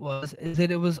about it is that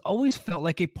it was always felt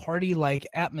like a party-like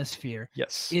atmosphere.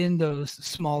 Yes. In those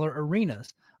smaller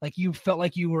arenas, like you felt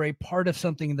like you were a part of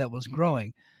something that was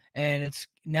growing, and it's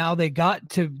now they got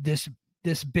to this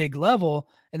big level,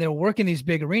 and they're working these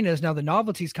big arenas. Now the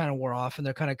novelties kind of wore off, and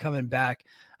they're kind of coming back.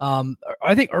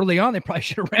 I think early on they probably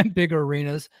should have ran bigger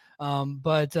arenas.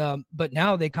 But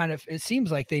now they it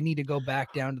seems like they need to go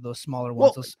back down to those smaller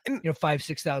ones, those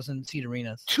 5,000-6,000 seat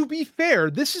arenas. To be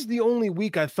fair, this is the only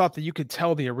week I thought that you could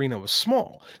tell the arena was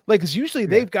small. Like, because usually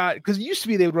because it used to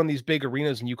be they would run these big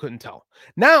arenas and you couldn't tell.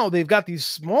 Now they've got these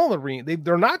small arenas.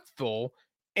 They're not full,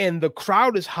 and the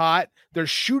crowd is hot. They're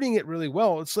shooting it really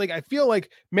well. It's like, I feel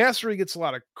like Mastery gets a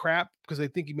lot of crap because I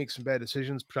think he makes some bad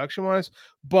decisions production wise,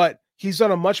 but he's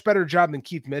done a much better job than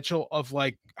Keith Mitchell of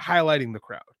like highlighting the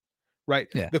crowd, right?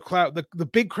 Yeah. The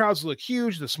big crowds look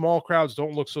huge. The small crowds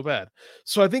don't look so bad.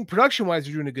 So I think production wise,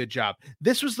 you're doing a good job.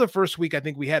 This was the first week I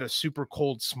think we had a super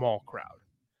cold, small crowd,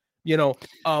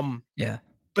 Yeah.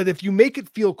 but if you make it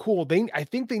feel cool, I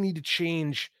think they need to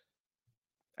change.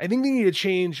 I think they need to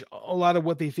change a lot of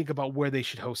what they think about where they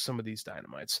should host some of these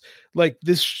Dynamites. Like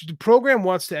this program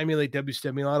wants to emulate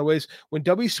WCW in a lot of ways.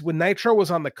 When Nitro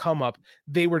was on the come up,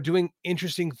 they were doing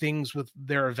interesting things with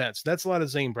their events. That's a lot of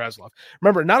Zane Breslov.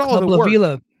 Remember, not all of the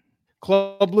work.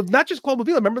 Not just Club La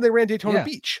Vila. Remember, they ran Daytona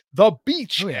Beach. The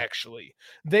beach, actually.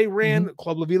 They ran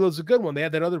Club La Vila is a good one. They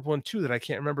had that other one too that I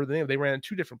can't remember the name. They ran in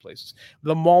 2 different places.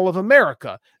 The Mall of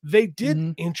America. They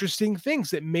did interesting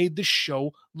things that made the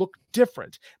show look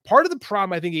different. Part of the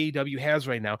problem I think AEW has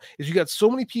right now is you got so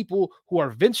many people who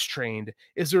are Vince trained,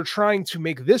 is they're trying to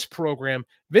make this program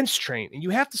Vince trained, and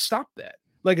you have to stop that.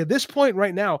 Like at this point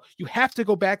right now, you have to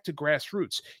go back to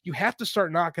grassroots. You have to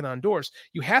start knocking on doors.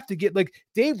 You have to get like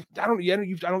Dave. You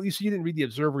didn't read the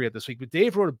Observer yet this week, but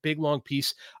Dave wrote a big long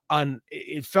piece on.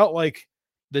 It felt like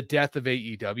the death of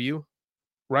AEW,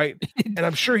 right? And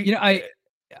I'm sure I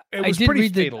did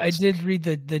read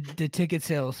the ticket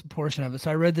sales portion of it.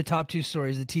 So I read the top 2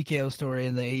 stories, the TKO story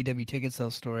and the AEW ticket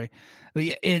sales story. But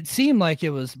it seemed like it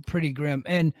was pretty grim.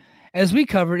 And as we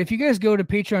covered, if you guys go to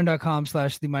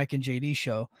patreon.com/the Mike and JD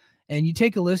show and you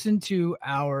take a listen to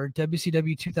our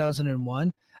WCW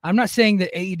 2001, I'm not saying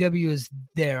that AEW is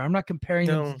there. I'm not comparing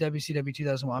them to WCW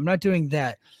 2001. I'm not doing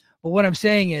that. But what I'm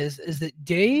saying is that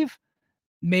Dave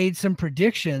made some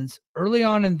predictions early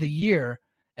on in the year.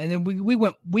 And then we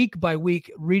went week by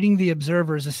week reading the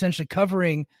Observers, essentially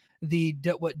covering the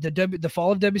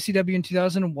fall of WCW in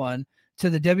 2001 to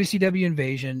the WCW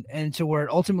invasion and to where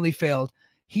it ultimately failed.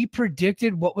 He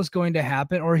predicted what was going to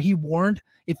happen, or he warned,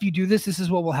 if you do this, this is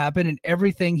what will happen. And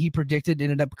everything he predicted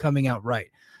ended up coming out right.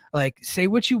 Like, say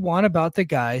what you want about the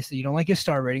guys, that you don't like his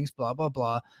star ratings, blah, blah,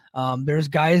 blah. There's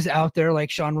guys out there like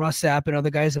Sean Ross Sapp and other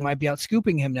guys that might be out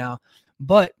scooping him now.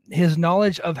 But his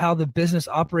knowledge of how the business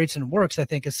operates and works, I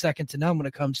think, is second to none when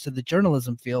it comes to the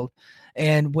journalism field.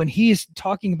 And when he's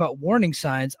talking about warning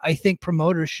signs, I think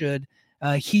promoters should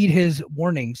heed his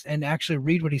warnings and actually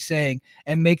read what he's saying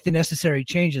and make the necessary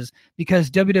changes,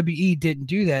 because WWE didn't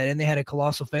do that and they had a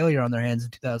colossal failure on their hands in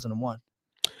 2001.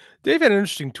 Dave had an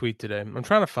interesting tweet today. I'm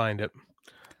trying to find it.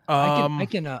 I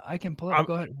can pull it up.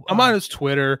 Go ahead. I'm on his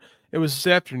Twitter. It was this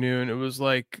afternoon. It was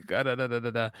like, I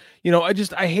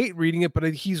hate reading it, but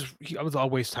I'll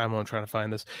waste time on trying to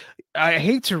find this. I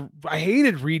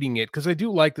hated reading it because I do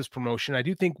like this promotion. I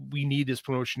do think we need this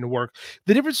promotion to work.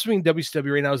 The difference between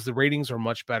WCW right now is the ratings are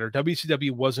much better.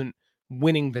 WCW wasn't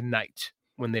winning the night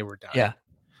when they were down. Yeah.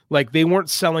 Like they weren't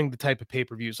selling the type of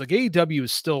pay-per-views. Like AEW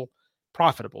is still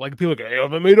profitable. Like people go, hey,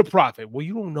 they made a profit. Well,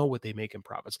 you don't know what they make in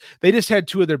profits. They just had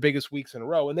 2 of their biggest weeks in a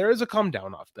row, and there is a come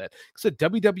down off that. Because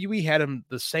WWE had them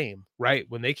the same, right,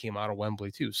 when they came out of Wembley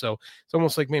too. So it's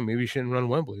almost like, man, maybe you shouldn't run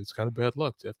Wembley. It's kind of bad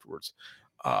luck afterwards.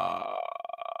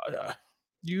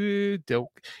 You don't,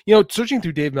 searching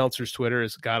through Dave Meltzer's Twitter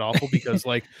is god awful because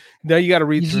like now you got to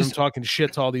read through him talking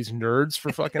shit to all these nerds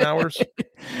for fucking hours.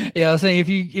 Yeah, I was saying if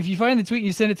you find the tweet,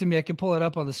 you send it to me, I can pull it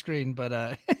up on the screen.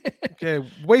 But okay,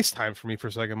 waste time for me for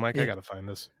a second, Mike. Yeah. I got to find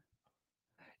this.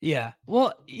 Yeah,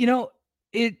 well,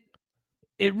 it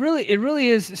really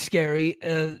is scary,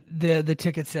 the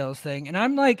ticket sales thing. And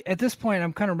I'm like, at this point,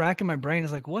 I'm kind of racking my brain.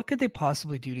 Is like, what could they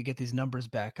possibly do to get these numbers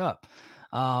back up?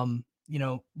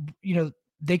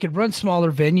 They could run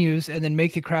smaller venues and then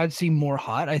make the crowd seem more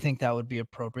hot. I think that would be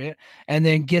appropriate. And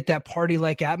then get that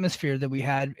party-like atmosphere that we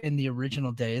had in the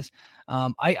original days.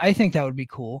 I think that would be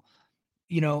cool.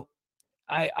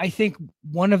 I think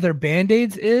one of their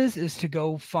band-aids is to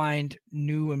go find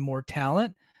new and more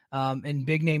talent, and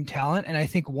big name talent. And I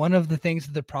think one of the things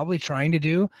that they're probably trying to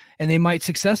do, and they might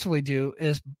successfully do,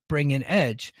 is bring in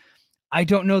Edge. I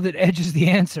don't know that Edge is the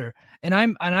answer. And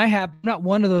I'm not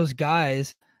one of those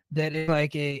guys that is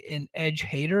like an Edge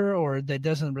hater or that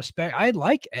doesn't respect. I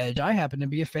like Edge. I happen to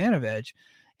be a fan of Edge,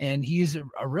 and he's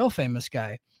a real famous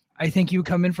guy. I think you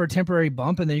come in for a temporary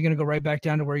bump and then you're going to go right back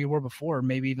down to where you were before,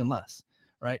 maybe even less,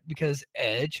 right? Because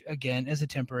Edge, again, is a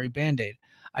temporary Band-Aid.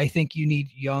 I think you need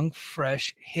young,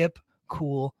 fresh, hip,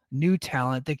 cool, new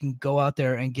talent that can go out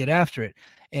there and get after it.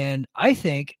 And I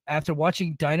think after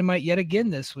watching Dynamite yet again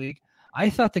this week, I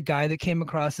thought the guy that came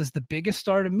across as the biggest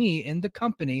star to me in the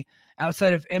company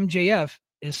outside of MJF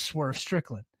is Swerve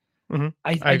Strickland. Mm-hmm.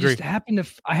 I agree.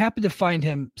 I happen to find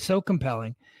him so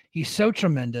compelling. He's so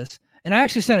tremendous. And I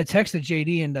actually sent a text to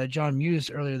JD and John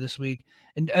Muse earlier this week,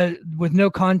 and with no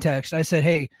context, I said,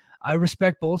 "Hey, I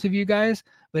respect both of you guys,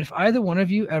 but if either one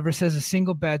of you ever says a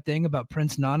single bad thing about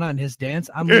Prince Nana and his dance,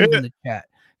 I'm leaving the chat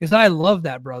because I love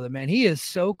that brother, man. He is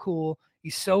so cool.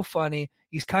 He's so funny.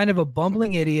 He's kind of a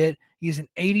bumbling idiot. He's an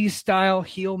 80s style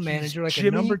heel manager, like Jimmy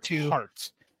a number 2.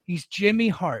 Hart. He's Jimmy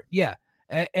Hart. Yeah.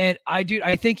 And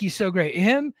I think he's so great.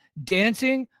 Him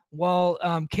dancing while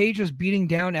Cage was beating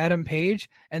down Adam Page,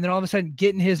 and then all of a sudden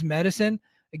getting his medicine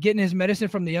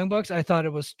from the Young Bucks. I thought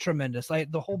it was tremendous.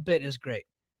 Like, the whole bit is great.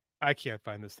 I can't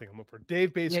find this thing I'm looking for.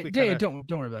 Dave basically don't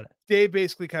worry about it. Dave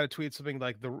basically kind of tweets something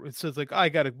like it says like, I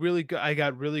got really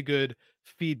good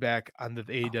feedback on the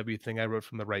AEW thing I wrote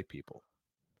from the right people.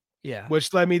 Yeah.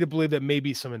 Which led me to believe that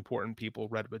maybe some important people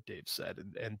read what Dave said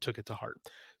and took it to heart.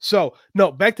 So,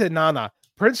 no, back to Nana.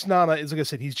 Prince Nana is, like I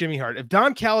said, he's Jimmy Hart. If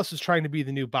Don Callis is trying to be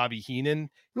the new Bobby Heenan, a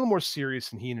little more serious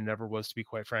than Heenan ever was, to be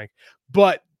quite frank.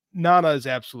 But Nana is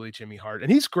absolutely Jimmy Hart.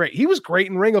 And he's great. He was great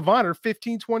in Ring of Honor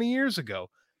 15, 20 years ago.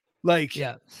 Like,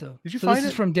 yeah. So did you find this it?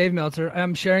 Is from Dave Meltzer.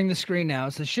 I'm sharing the screen now.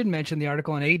 So I should mention the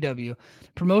article on AEW.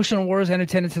 Promotional Wars and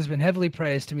attendance has been heavily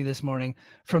praised to me this morning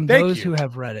from those who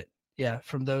have read it. Yeah,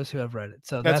 from those who have read it.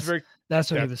 So that's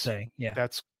what he was saying. Yeah.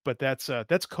 That's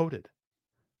coded.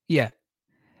 Yeah.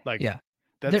 Like, yeah.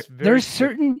 There's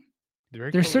certain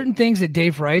things that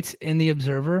Dave writes in the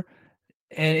Observer,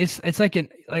 and it's like an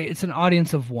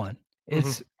audience of one.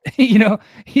 It's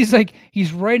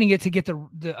he's writing it to get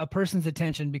a person's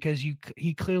attention because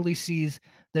he clearly sees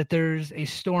that there's a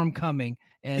storm coming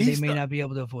and they may not be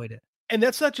able to avoid it. And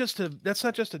that's not just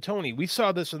to Tony. We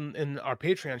saw this in our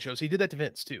Patreon shows. He did that to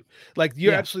Vince too. Like,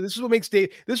 absolutely. This is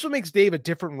what makes Dave a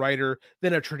different writer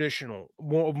than a traditional,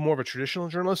 more of a traditional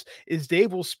journalist. Is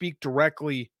Dave will speak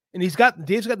directly, and Dave's got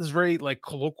this very like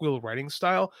colloquial writing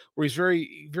style where he's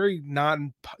he's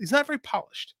not very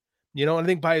polished. You know, I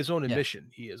think by his own admission,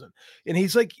 he isn't. And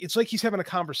it's like he's having a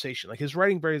conversation. Like, his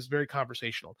writing is very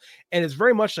conversational, and it's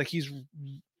very much like he's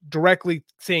directly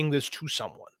saying this to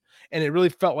someone. And it really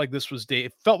felt like this was Dave.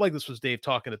 It felt like this was Dave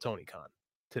talking to Tony Khan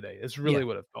today. It's really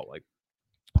what it felt like.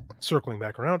 Circling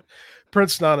back around,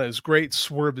 Prince Nana is great.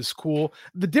 Swerve is cool.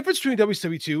 The difference between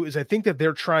WCW is I think that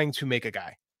they're trying to make a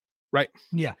guy, right?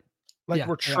 Yeah. Like,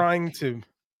 we're trying to.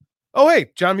 Oh,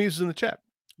 hey, John Muse is in the chat.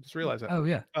 Just realized that. Oh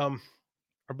yeah. Our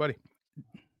buddy.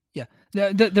 Yeah,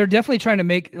 they're definitely trying to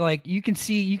make, like, you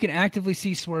can actively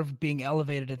see Swerve being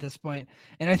elevated at this point,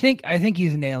 and I think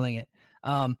he's nailing it.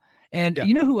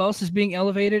 You know who else is being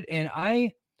elevated? And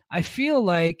I feel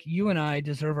like you and I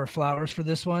deserve our flowers for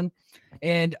this one.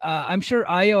 And I'm sure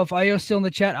if Io's still in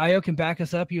the chat, Io can back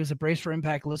us up. He was a Brace for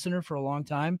Impact listener for a long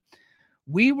time.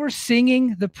 We were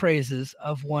singing the praises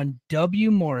of one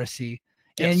W. Morrissey.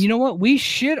 Yes. And you know what? We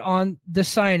shit on the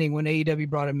signing when AEW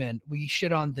brought him in. We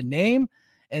shit on the name.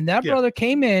 And that brother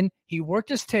came in, he worked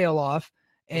his tail off,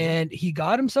 and he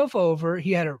got himself over.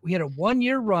 He had a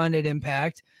 1-year run at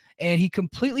Impact, and he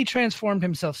completely transformed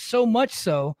himself, so much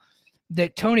so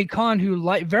that Tony Khan, who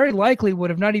very likely would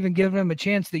have not even given him a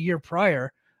chance the year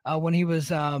prior, when he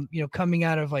was coming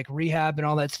out of like rehab and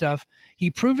all that stuff,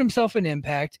 he proved himself in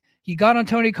Impact. He got on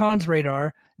Tony Khan's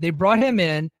radar. They brought him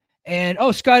in, and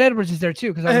Scott Edwards is there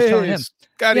too, because I was telling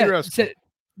him.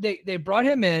 They brought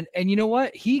him in, and you know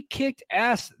what? He kicked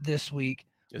ass this week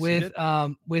with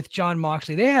John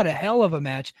Moxley. They had a hell of a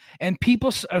match, and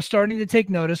people are starting to take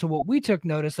notice of what we took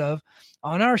notice of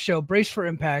on our show, Brace for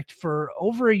Impact, for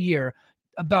over a year,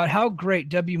 about how great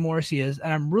W. Morrissey is,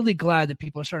 and I'm really glad that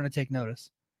people are starting to take notice.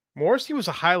 Morrissey was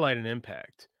a highlight in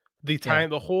Impact.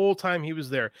 The whole time he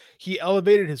was there, he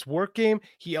elevated his work game.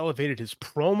 He elevated his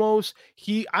promos.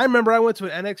 I remember I went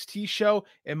to an NXT show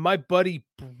and my buddy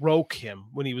broke him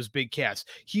when he was Big Cass.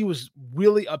 He was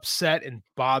really upset and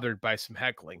bothered by some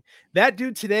heckling. That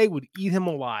dude today would eat him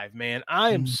alive, man. I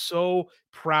am so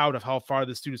proud of how far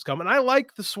this dude has come. And I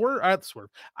like the swerve.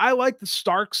 I like the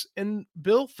Starks and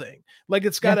Bill thing. Like,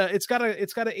 it's got a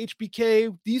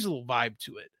HBK Diesel vibe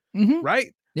to it. Mm-hmm.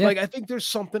 Right? Yeah. Like, I think there's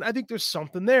something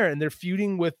there, and they're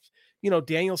feuding with,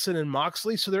 Danielson and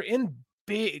Moxley. So they're in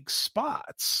big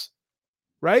spots,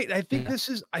 right? I think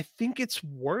it's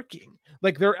working.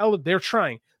 Like, they're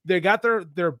trying, they got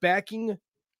their backing.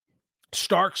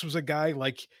 Starks was a guy,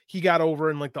 like, he got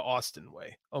over in like the Austin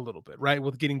way a little bit, right?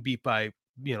 With getting beat by,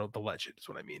 the legend is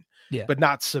what I mean. Yeah. But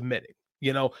not submitting.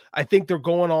 You know, I think they're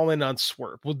going all in on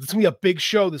Swerve. Well, it's gonna be a big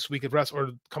show this week at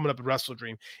coming up at Wrestle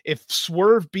Dream. If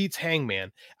Swerve beats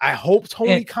Hangman, I hope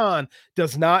Tony Khan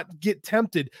does not get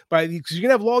tempted by these, because you're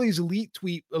gonna have all these elite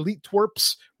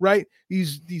twerps, right?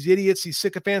 These idiots, these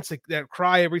sycophants that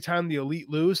cry every time the elite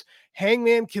lose.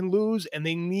 Hangman can lose, and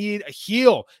they need a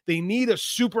heel. They need a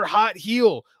super hot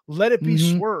heel. Let it be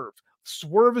Swerve.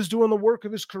 Swerve is doing the work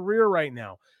of his career right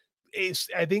now.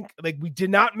 I think, like, we did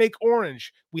not make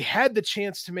Orange. We had the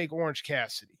chance to make Orange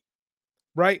Cassidy,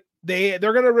 right? They're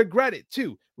going to regret it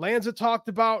too. Lanza talked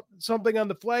about something on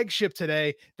the flagship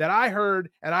today that I heard,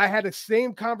 and I had the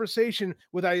same conversation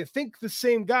with, I think, the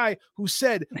same guy who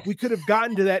said we could have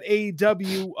gotten to that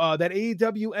AEW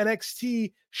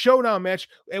NXT showdown match.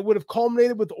 It would have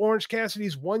culminated with Orange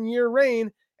Cassidy's 1-year reign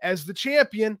as the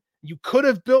champion. You could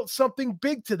have built something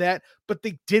big to that, but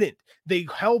they didn't. They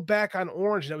held back on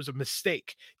Orange, and that was a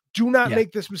mistake. Do not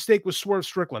make this mistake with Swerve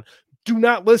Strickland. Do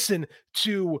not listen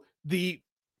to the...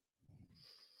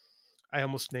 I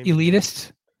almost named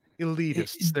elitists.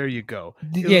 Elitists. There you go.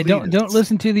 Yeah, elitists. don't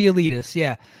listen to the elitists.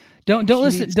 Yeah, don't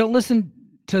listen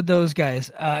to those guys.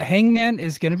 Hangman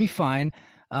is going to be fine.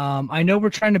 I know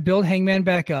we're trying to build Hangman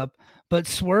back up, but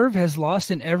Swerve has lost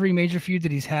in every major feud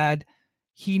that he's had.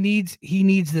 He needs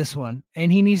this one,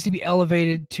 and he needs to be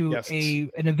elevated to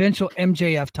an eventual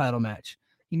MJF title match.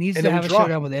 He needs to have a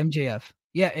showdown with MJF.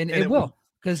 Yeah, and it will,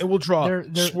 because it will draw.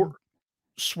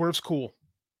 Swerve's cool,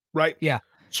 right? Yeah,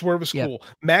 Swerve is cool.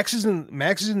 Max is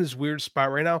in this weird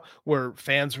spot right now where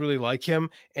fans really like him,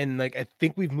 and like I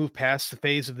think we've moved past the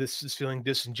phase of this is feeling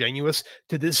disingenuous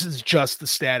to this is just the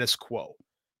status quo,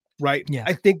 right? Yeah,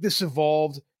 I think this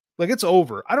evolved. Like, it's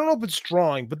over. I don't know if it's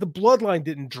drawing, but the bloodline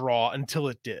didn't draw until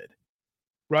it did,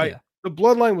 right? Yeah. The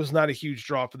bloodline was not a huge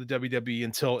draw for the WWE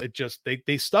until it just,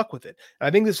 they stuck with it. And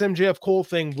I think this MJF Cole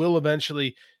thing will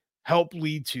eventually help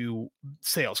lead to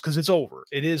sales, because it's over.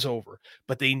 It is over.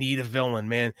 But they need a villain,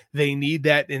 man. They need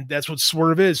that, and that's what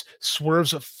Swerve is.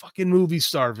 Swerve's a fucking movie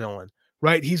star villain,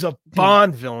 right? He's a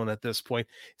Bond villain at this point.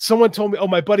 Someone told me,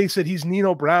 my buddy said he's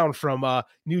Nino Brown from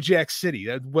New Jack City,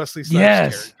 that Wesley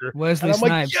Snipes character. Wesley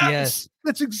Snipes, like, yes.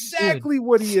 That's exactly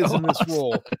what he is in this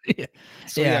role.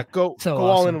 Go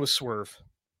all in with Swerve.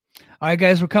 All right,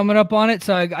 guys, we're coming up on it.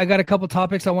 So I got a couple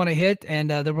topics I want to hit, and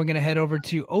then we're going to head over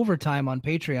to overtime on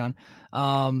Patreon.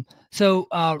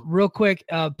 Real quick,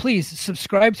 please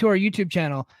subscribe to our YouTube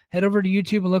channel. Head over to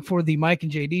YouTube and look for the Mike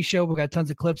and JD Show. We've got tons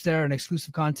of clips there and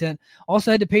exclusive content. Also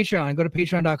head to Patreon. Go to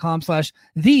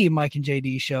patreon.com/the Mike and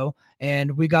JD Show.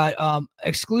 And we got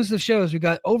exclusive shows. We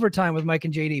got Overtime with Mike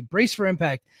and JD, Brace for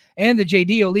Impact, and the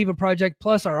JD Oliva Project,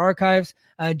 plus our archives.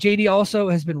 JD also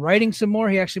has been writing some more.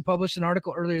 He actually published an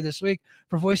article earlier this week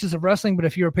for Voices of Wrestling, but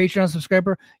if you're a Patreon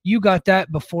subscriber, you got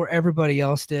that before everybody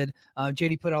else did.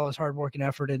 JD put all his hard work and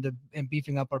effort into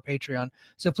beefing up our Patreon.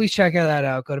 So please check that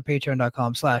out. Go to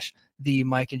patreon.com/the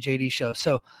Mike and JD Show.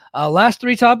 So last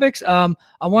three topics. I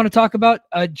want to talk about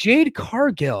Jade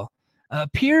Cargill.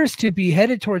 Appears to be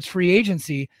headed towards free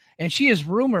agency, and she is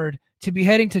rumored to be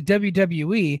heading to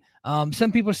WWE.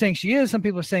 Some people are saying she is, some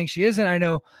people are saying she isn't.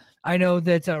 I know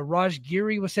that Raj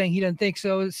Giri was saying he doesn't think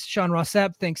so. Sean Ross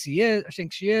Sapp thinks he is. I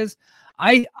think she is.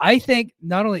 I think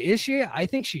not only is she, I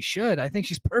think she should. I think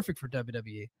she's perfect for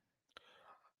WWE.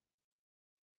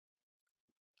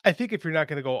 I think if you're not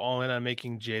going to go all in on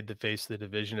making Jade the face of the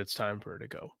division, it's time for her to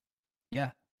go.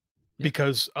 Yeah.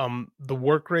 Because the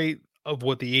work rate of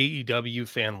what the AEW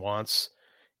fan wants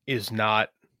is not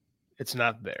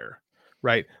there,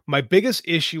 right? My biggest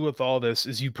issue with all this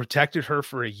is you protected her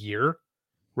for a year,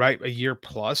 right? A year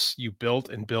plus. You built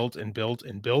and built and built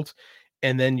and built,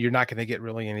 and then you're not going to get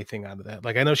really anything out of that.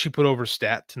 Like, I know she put over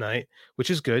Stat tonight, which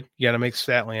is good. You got to make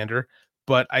Statlander,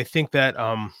 but I think that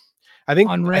on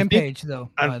Rampage.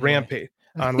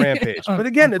 But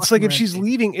again, it's like if she's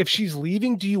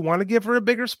leaving, do you want to give her a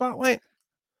bigger spotlight?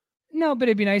 No, but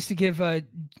it'd be nice to give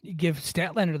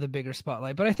Statlander the bigger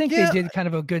spotlight. But I think they did kind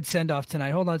of a good send off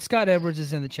tonight. Hold on, Scott Edwards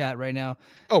is in the chat right now.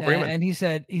 Oh, Bremen. And he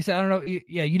said, I don't know.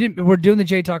 Yeah, you didn't. We're doing the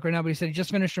J Talk right now, but he said he just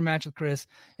finished her match with Chris,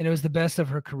 and it was the best of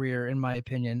her career, in my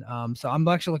opinion. So I'm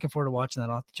actually looking forward to watching that.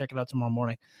 I'll have to check it out tomorrow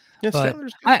morning. Yeah, but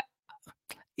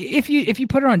if you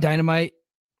put her on Dynamite,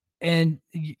 and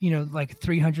like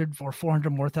 300 or 400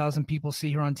 more thousand people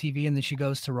see her on TV, and then she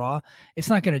goes to Raw, it's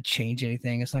not going to change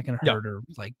anything. It's not going to hurt her,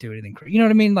 like, do anything. You know what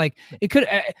I mean? Like, it could.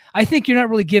 I think you're not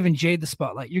really giving Jade the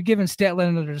spotlight. You're giving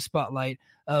Statlander the spotlight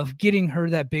of getting her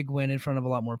that big win in front of a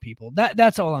lot more people.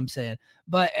 That's all I'm saying.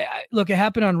 But look, it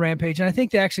happened on Rampage, and I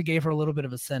think they actually gave her a little bit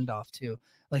of a send off too.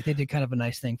 Like, they did kind of a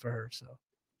nice thing for her. So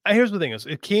here's the thing is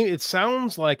it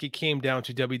sounds like it came down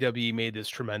to WWE made this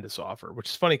tremendous offer, which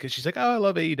is funny because she's like, oh, I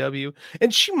love AEW.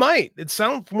 And she might. It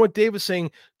sounds from what Dave was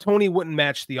saying, Tony wouldn't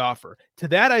match the offer. To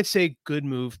that, I say good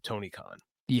move, Tony Khan.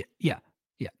 Yeah.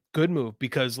 Good move,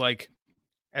 because like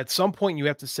at some point you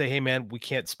have to say, hey man, we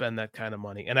can't spend that kind of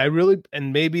money.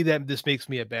 And maybe that this makes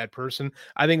me a bad person.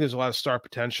 I think there's a lot of star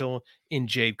potential in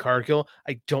Jade Cargill.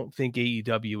 I don't think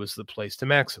AEW is the place to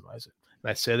maximize it.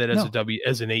 And I say that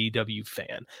as an AEW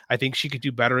fan. I think she could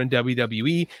do better in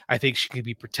WWE. I think she could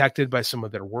be protected by some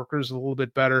of their workers a little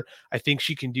bit better. I think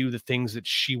she can do the things that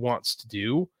she wants to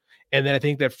do. And then I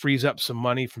think that frees up some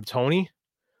money from Tony,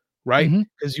 right?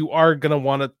 Because you are going to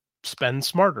want to spend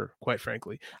smarter, quite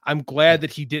frankly. I'm glad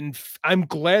that he didn't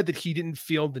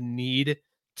feel the need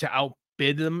to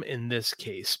outbid them in this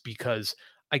case, because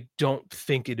I don't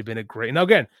think it'd have been a great. Now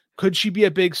again, could she be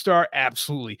a big star?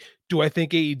 Absolutely. Do I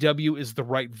think AEW is the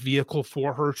right vehicle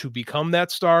for her to become that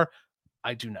star?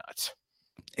 I do not.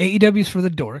 AEW is for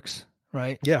the dorks,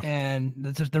 right? Yeah. And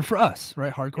they're for us,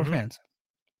 right? Hardcore fans.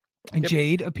 And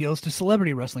Jade appeals to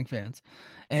celebrity wrestling fans.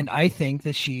 And I think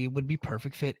that she would be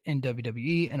perfect fit in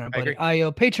WWE. And our buddy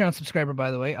Io, Patreon subscriber,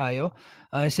 by the way, Io,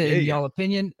 said, in y'all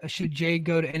opinion, should Jade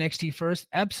go to NXT first?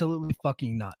 Absolutely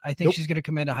fucking not. I think she's going to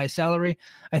command a high salary.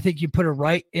 I think you put her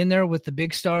right in there with the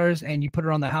big stars and you put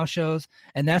her on the house shows,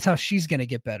 and that's how she's going to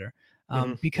get better.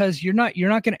 Because you're not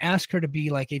going to ask her to be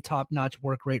like a top-notch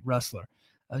work rate wrestler.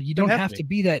 You don't have to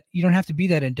be that. You don't have to be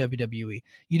that in WWE.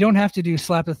 You don't have to do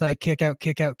slap the thigh, kick out,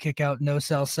 no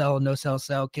sell, no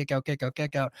sell, kick out.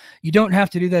 You don't have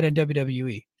to do that in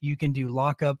WWE. You can do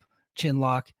lock up, chin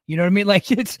lock. You know what I mean?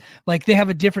 Like, it's like they have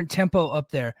a different tempo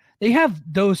up there. They have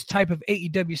those type of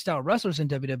AEW style wrestlers in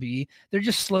WWE. They're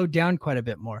just slowed down quite a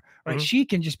bit more, right? She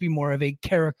can just be more of a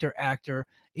character actor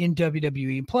in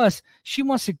WWE. Plus, she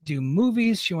wants to do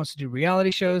movies. She wants to do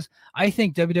reality shows. I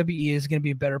think WWE is going to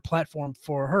be a better platform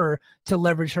for her to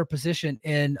leverage her position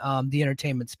in the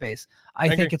entertainment space.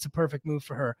 I think it's a perfect move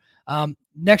for her.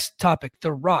 Next topic.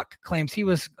 The Rock claims he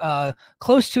was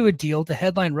close to a deal to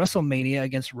headline WrestleMania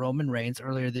against Roman Reigns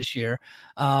earlier this year.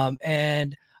 That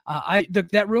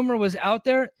rumor was out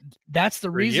there. That's the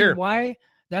reason why.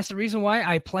 That's the reason why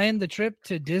I planned the trip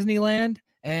to Disneyland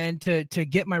and to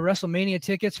get my WrestleMania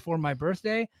tickets for my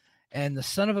birthday. And the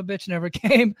son of a bitch never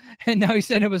came. And now he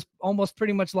said it was almost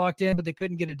pretty much locked in, but they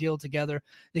couldn't get a deal together.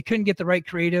 They couldn't get the right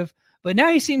creative. But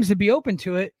now he seems to be open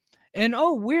to it. And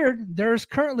oh, weird, there's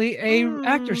currently a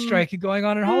actor strike going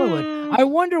on in Hollywood. I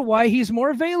wonder why he's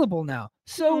more available now.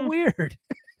 So weird.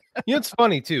 You know, it's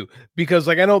funny too, because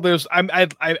like I know there's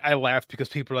I laughed because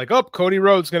people are like, oh, Cody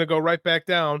Rhodes gonna go right back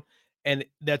down. And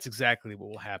that's exactly what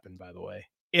will happen, by the way,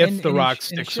 if The Rock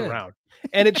sticks around.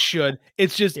 And it should.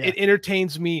 It's just it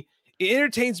entertains me. It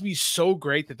entertains me so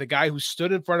great that the guy who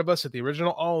stood in front of us at the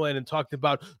original All In and talked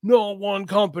about no one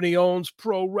company owns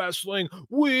pro wrestling.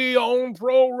 We own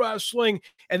pro wrestling.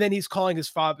 And then he's calling his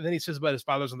father. And then he says about his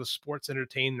father's on the Sports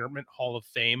Entertainment Hall of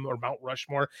Fame or Mount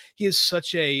Rushmore. He is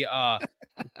such a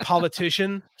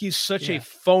politician. He's such a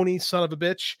phony son of a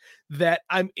bitch that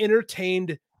I'm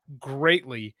entertained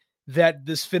greatly that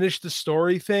this finish the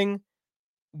story thing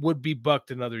would be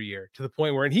bucked another year, to the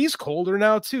point where, and he's colder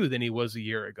now too than he was a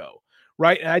year ago.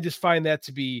 Right. And I just find that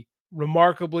to be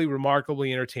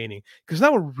remarkably entertaining, because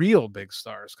now a real big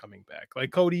star is coming back.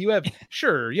 Like Cody, you have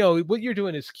sure, you know, what you're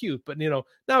doing is cute, but you know,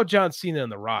 now John Cena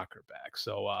and The Rock are back.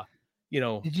 So you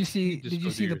know, did you see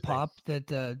the pop that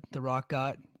the Rock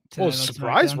got? Oh,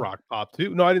 surprise Rock pop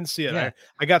too. No, I didn't see it. Yeah.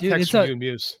 I got text from you and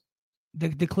Muse.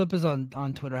 The clip is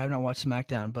on Twitter. I have not watched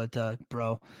SmackDown, but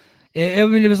bro,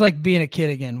 it was like being a kid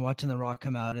again, watching The Rock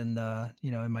come out. And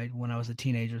you know, when I was a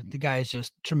teenager, the guy is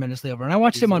just tremendously over. And I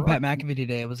watched him on Pat McAfee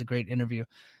today. It was a great interview.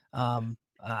 I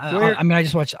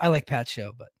like Pat's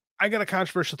show, but I got a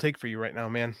controversial take for you right now,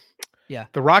 man. Yeah,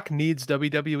 The Rock needs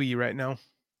WWE right now.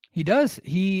 He does.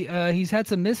 He's had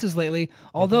some misses lately,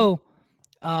 although.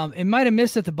 It might have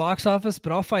missed at the box office,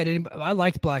 but I'll fight anybody. I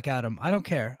liked Black Adam. I don't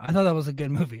care. I thought that was a good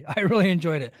movie. I really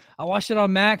enjoyed it. I watched it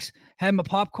on Max, had my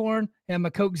popcorn, had my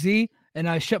Coke Z, and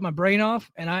I shut my brain off,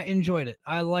 and I enjoyed it.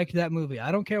 I liked that movie.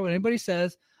 I don't care what anybody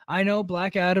says. I know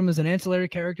Black Adam is an ancillary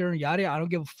character and yada. I don't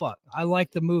give a fuck. I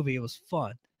liked the movie. It was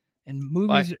fun. And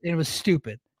it was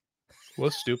stupid. It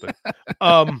was stupid.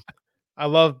 I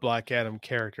love Black Adam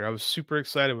character. I was super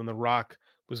excited when The Rock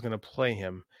was going to play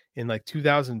him in like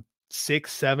 2006,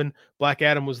 2007. Black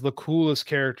Adam was the coolest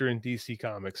character in DC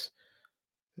Comics.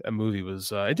 That movie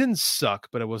was it didn't suck,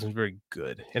 but it wasn't very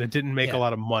good, and it didn't make a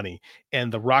lot of money.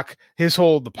 And The Rock,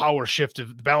 the power shift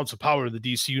of the balance of power of the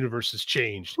DC universe has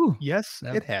changed. Yes,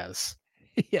 it has.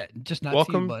 Yeah, just not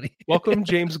to you, buddy. Welcome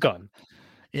James Gunn.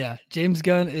 Yeah, James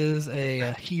Gunn is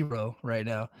a hero right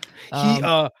now.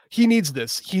 He needs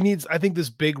this. I think this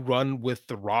big run with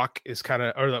The Rock is kind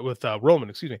of, or with Roman,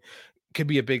 excuse me, could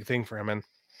be a big thing for him. And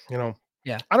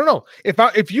Yeah. I don't know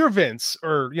if you're Vince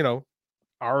or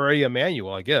R.A.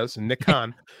 Emanuel, I guess, and Nick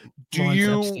Khan,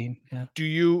 Epstein, yeah. do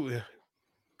you?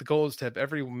 The goal is to have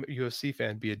every UFC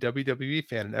fan be a WWE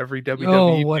fan and every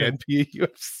WWE fan be a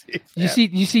UFC fan.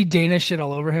 You see Dana shit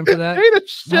all over him for that. Dana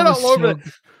shit all over it.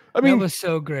 I mean, that was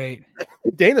so great.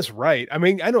 Dana's right. I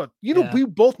mean, I know we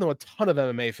both know a ton of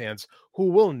MMA fans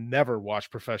who will never watch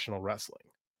professional wrestling,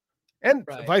 and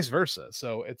vice versa.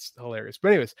 So it's hilarious.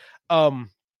 But anyways,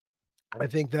 I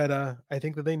think that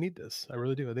they need this. I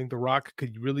really do. I think The Rock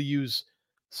could really use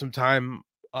some time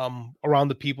around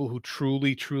the people who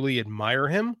truly admire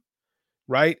him,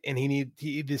 right? And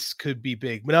this could be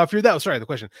big. But now if you're the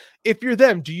question, if you're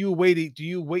them, do you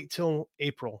wait till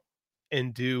April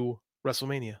and do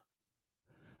WrestleMania?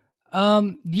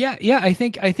 Yeah, I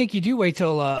think you do wait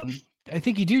till I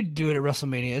think you do it at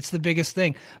WrestleMania. It's the biggest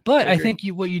thing. But I think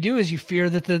what you do is you fear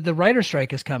that the writer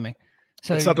strike is coming.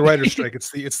 So it's not the writer's strike,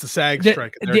 it's the SAG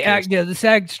strike. The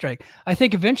SAG strike. I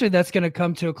think eventually that's going to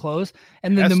come to a close,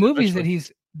 and then the movies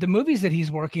that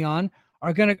he's working on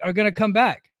are gonna come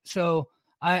back. So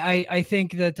I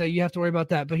think that you have to worry about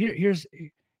that. But here's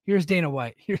Dana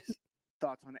White. Here's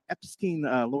thoughts on Epstein.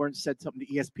 Lawrence said something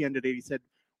to ESPN today. He said,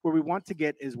 "Where we want to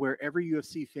get is where every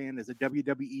UFC fan is a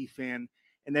WWE fan,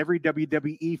 and every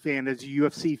WWE fan is a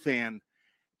UFC fan."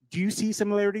 Do you see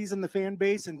similarities in the fan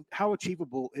base, and how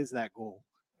achievable is that goal?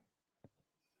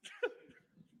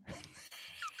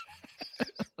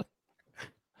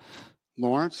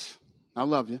 Lawrence, I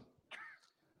love you.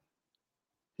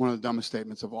 One of the dumbest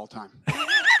statements of all time.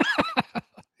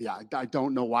 Yeah, I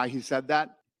don't know why he said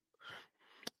that.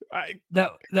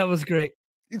 That was great.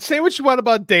 Say what you want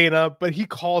about Dana, but he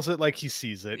calls it like he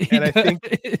sees it. And I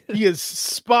think he is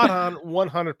spot on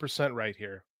 100% right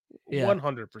here. Yeah.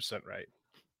 100% right.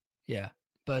 Yeah.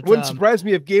 But wouldn't surprise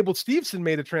me if Gable Steveson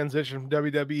made a transition from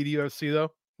WWE to UFC,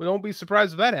 though. But don't be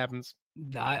surprised if that happens.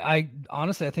 I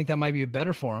honestly, I think that might be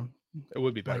better for him. It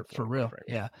would be better for real. Right.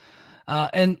 Yeah.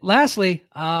 And lastly,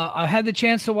 I had the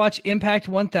chance to watch Impact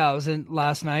 1000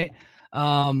 last night.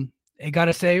 I got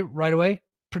to say right away,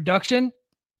 production,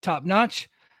 top notch.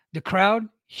 The crowd,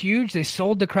 huge. They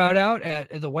sold the crowd out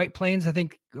at the White Plains. I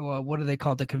think, what do they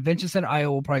call it? The convention center.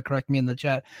 Io will probably correct me in the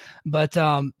chat. But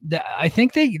I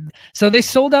think they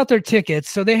sold out their tickets.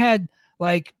 So they had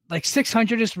like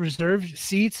 600 reserved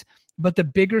seats, but the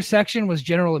bigger section was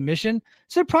general admission.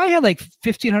 So they probably had like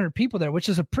 1,500 people there, which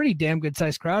is a pretty damn good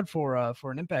sized crowd for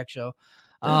an Impact show.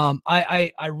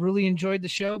 I really enjoyed the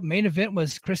show. Main event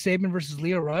was Chris Sabin versus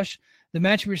Leo Rush. The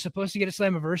match we were supposed to get at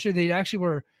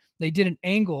Slammiversary, they did an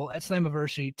angle at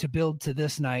Slammiversary to build to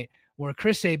this night where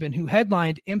Chris Sabin, who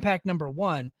headlined Impact number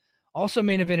 1, also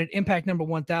main evented Impact number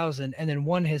 1000, and then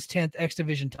won his 10th X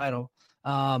Division title.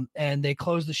 And they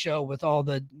closed the show with all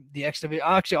the X Division,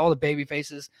 actually all the baby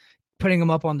faces, putting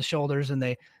them up on the shoulders, and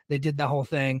they did that whole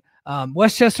thing.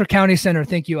 Westchester County Center,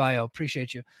 thank you, Io,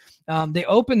 appreciate you. They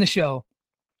opened the show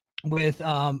with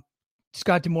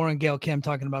Scott D'Amore and Gail Kim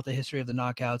talking about the history of the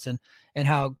knockouts and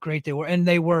how great they were. And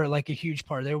they were like a huge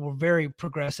part. They were very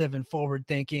progressive and forward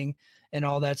thinking and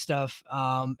all that stuff.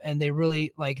 And they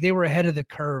really they were ahead of the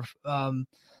curve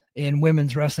in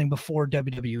women's wrestling before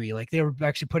WWE. Like they were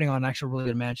actually putting on actual really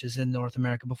good matches in North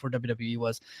America before WWE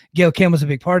was. Gail Kim was a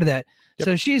big part of that. Yep.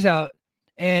 So she's out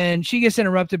and she gets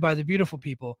interrupted by the Beautiful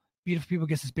People. Beautiful People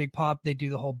gets this big pop. They do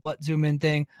the whole butt zoom in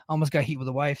thing. Almost got heat with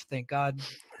a wife. Thank God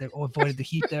they avoided the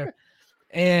heat there.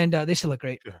 And they still look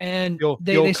great. And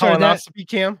they started that.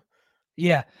 Cam.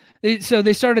 Yeah. So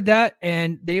they started that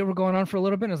and they were going on for a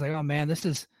little bit. I was like, oh man, this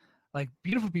is like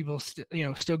Beautiful People,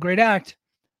 still great act.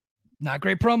 Not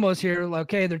great promos here.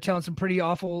 Okay. They're telling some pretty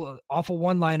awful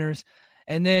one-liners.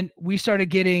 And then we started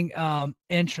getting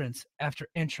entrance after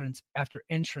entrance after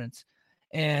entrance.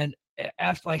 And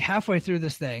after like halfway through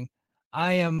this thing,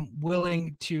 I am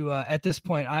willing to, at this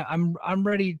point, I'm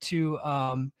ready to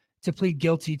plead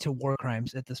guilty to war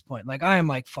crimes at this point. Like I am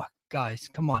like, fuck guys,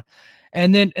 come on.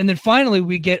 And then finally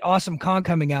we get Awesome Kong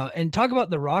coming out and talk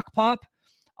about the rock pop.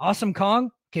 Awesome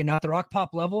Kong. Okay. Not the rock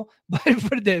pop level, but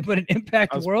an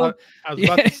Impact world. I was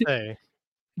about to say,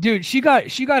 dude, she got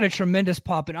a tremendous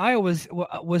pop, and I was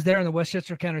there in the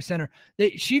Westchester County Center.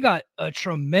 She got a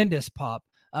tremendous pop.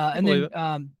 And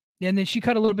then she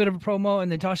cut a little bit of a promo,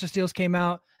 and then Tasha Steelz came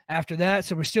out after that.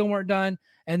 So we still weren't done.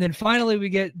 And then finally we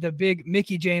get the big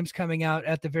Mickie James coming out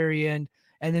at the very end.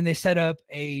 And then they set up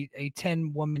a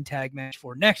 10-woman tag match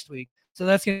for next week. So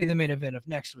that's going to be the main event of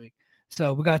next week.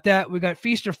 So we got that. We got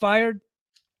Feast or Fired.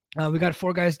 We got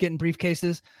 4 guys getting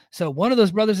briefcases. So one of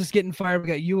those brothers is getting fired. We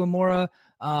got Uemura,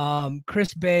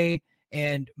 Chris Bay,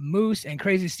 and Moose and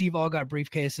Crazy Steve all got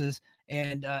briefcases.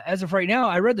 And as of right now,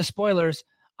 I read the spoilers.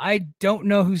 I don't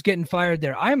know who's getting fired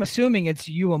there. I'm assuming it's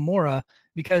Uemura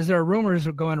because there are rumors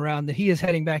going around that he is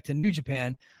heading back to New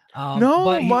Japan.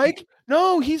 Mike.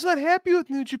 No, he's not happy with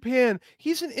New Japan.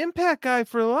 He's an Impact guy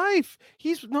for life.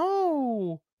 Isn't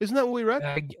that what we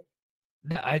read?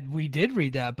 We did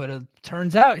read that, but it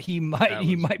turns out he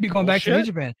might be going back to New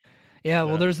Japan. Yeah,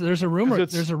 well, there's a rumor.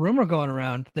 There's a rumor going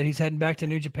around that he's heading back to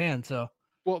New Japan. So,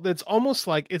 well, it's almost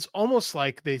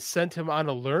like they sent him on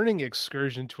a learning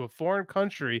excursion to a foreign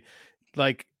country,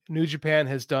 like New Japan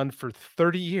has done for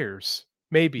 30 years,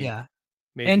 maybe. Yeah.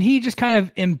 And he just kind of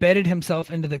embedded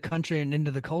himself into the country and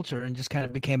into the culture and just kind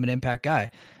of became an Impact guy.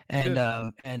 And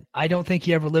and I don't think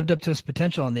he ever lived up to his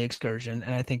potential on the excursion.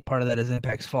 And I think part of that is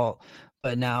Impact's fault.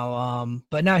 But now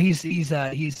he's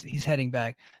heading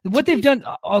back. What they've done.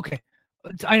 Okay.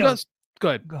 I know. Go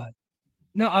ahead.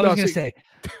 No, I was going to say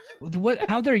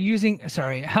how they're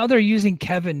using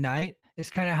Kevin Knight is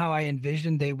kind of how I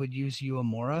envisioned they would use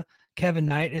Uemura. Kevin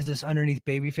Knight is this underneath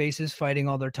baby faces fighting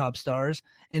all their top stars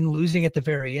and losing at the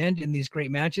very end in these great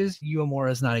matches.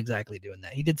 Uemura is not exactly doing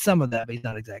that. He did some of that, but he's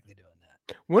not exactly doing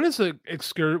that. When is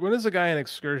a guy in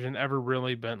excursion ever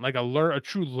really been like a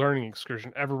true learning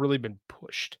excursion ever really been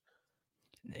pushed?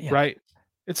 Yeah. Right?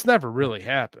 It's never really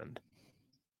happened.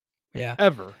 Yeah.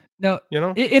 Ever. No,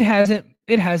 it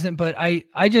hasn't, but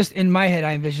I just, in my head,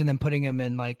 I envision them putting him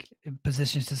in like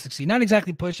positions to succeed. Not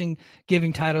exactly pushing,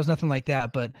 giving titles, nothing like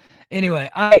that. But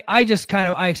anyway, I just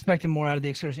I expected more out of the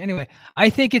excursion. Anyway, I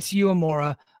think it's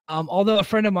Uemura. Although a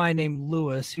friend of mine named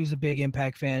Lewis, who's a big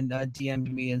Impact fan,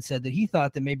 DM'd me and said that he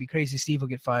thought that maybe Crazy Steve will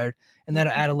get fired, and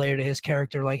that'll add a layer to his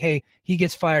character. Like, hey, he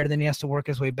gets fired, and then he has to work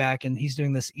his way back, and he's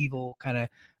doing this evil kind of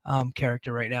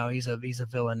character right now. He's a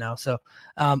villain now. So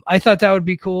I thought that would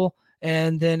be cool.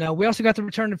 And then we also got the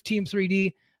return of Team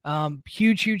 3D.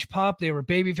 Huge pop. They were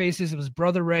baby faces. It was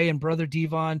Brother Ray and Brother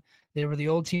Devon. They were the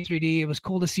old Team 3D. It was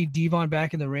cool to see Devon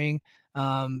back in the ring.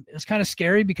 It was kind of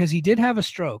scary because he did have a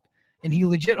stroke and he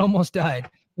legit almost died.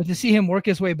 But to see him work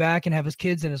his way back and have his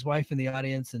kids and his wife in the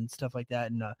audience and stuff like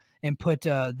that, and put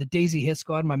the Daisy Hit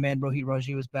Squad, my man Rohit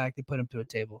Raji was back. They put him to a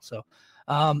table. So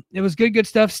it was good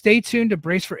stuff. Stay tuned to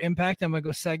Brace for Impact. I'm going to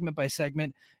go segment by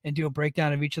segment and do a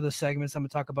breakdown of each of the segments. I'm going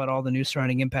to talk about all the news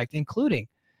surrounding Impact, including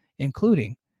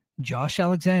Josh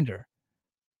Alexander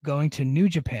going to New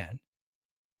Japan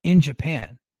in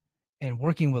Japan and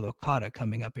working with Okada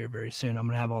coming up here very soon. I'm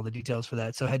going to have all the details for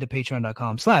that. So head to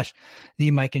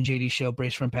patreon.com/the Mike and JD show.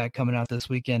 Brace for Impact coming out this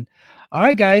weekend. All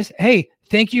right, guys. Hey,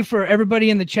 thank you for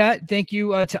everybody in the chat. Thank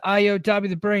you to Io, Dobby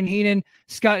the Brain Heenan,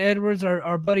 Scott Edwards,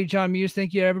 our buddy John Muse.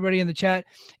 Thank you to everybody in the chat.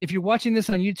 If you're watching this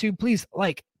on YouTube, please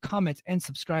like, comment, and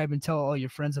subscribe and tell all your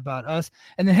friends about us.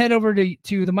 And then head over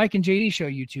to the Mike and JD show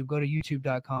YouTube. Go to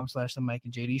youtube.com/the Mike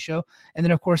and JD show. And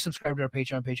then, of course, subscribe to our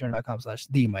Patreon,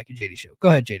 patreon.com/the Mike and JD show. Go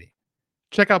ahead, JD.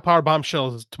 Check out Power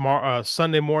Bombshells tomorrow,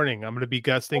 Sunday morning. I'm going to be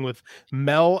guesting with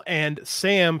Mel and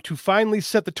Sam to finally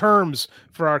set the terms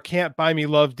for our Can't Buy Me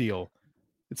Love deal.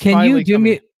 Can you do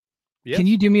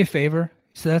me a favor?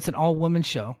 So that's an all-woman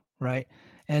show, right?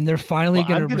 And they're finally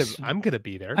I'm gonna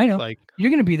be there. I know, like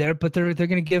you're gonna be there, but they're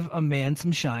gonna give a man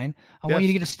some shine. I want you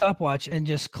to get a stopwatch and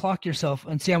just clock yourself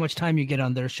and see how much time you get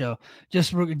on their show.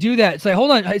 Just do that. Say,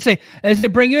 hold on. Say as they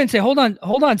bring you in, say, hold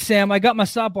on, Sam. I got my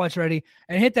stopwatch ready,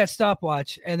 and hit that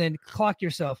stopwatch, and then clock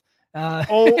yourself.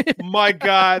 Oh my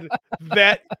God!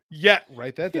 Write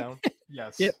that down.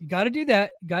 Yes. Yep. Got to do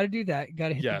that. Got to hit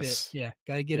the bit. Yeah.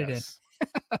 Got to get it in.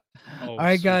 All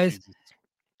right, guys. Jesus.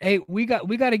 Hey, we got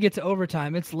to get to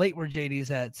overtime. It's late where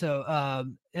JD's at. So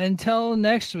until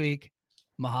next week,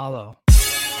 mahalo.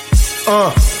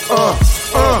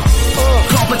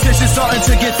 Competition starting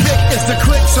to get thick. It's the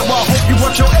click, so I hope you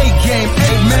watch your A game.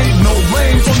 Amen. No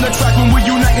rain from the track when we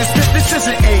unite and spit. This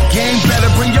isn't A game. Better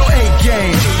bring your A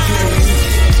game.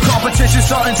 Competition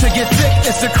starting to get thick.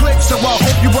 It's the click, so I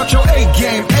hope you watch your A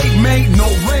game. Amen. No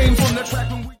rain from the track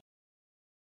when we.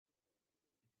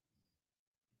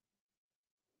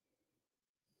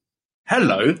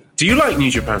 Hello, do you like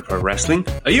New Japan Pro Wrestling?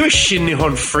 Are you a Shin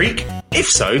Nihon freak? If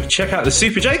so, check out the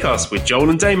Super J-Cast with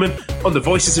Joel and Damon on the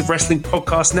Voices of Wrestling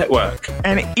Podcast Network.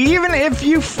 And even if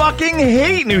you fucking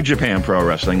hate New Japan Pro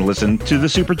Wrestling, listen to the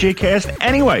Super J-Cast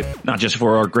anyway. Not just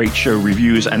for our great show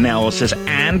reviews, analysis,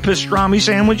 and pastrami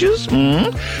sandwiches,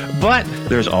 but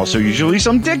there's also usually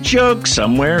some dick jokes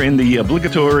somewhere in the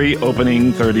obligatory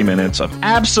opening 30 minutes of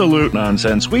absolute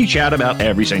nonsense we chat about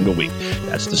every single week.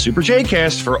 That's the Super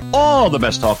J-Cast for all the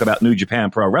best talk about New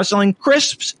Japan Pro Wrestling,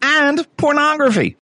 crisps, and pornography.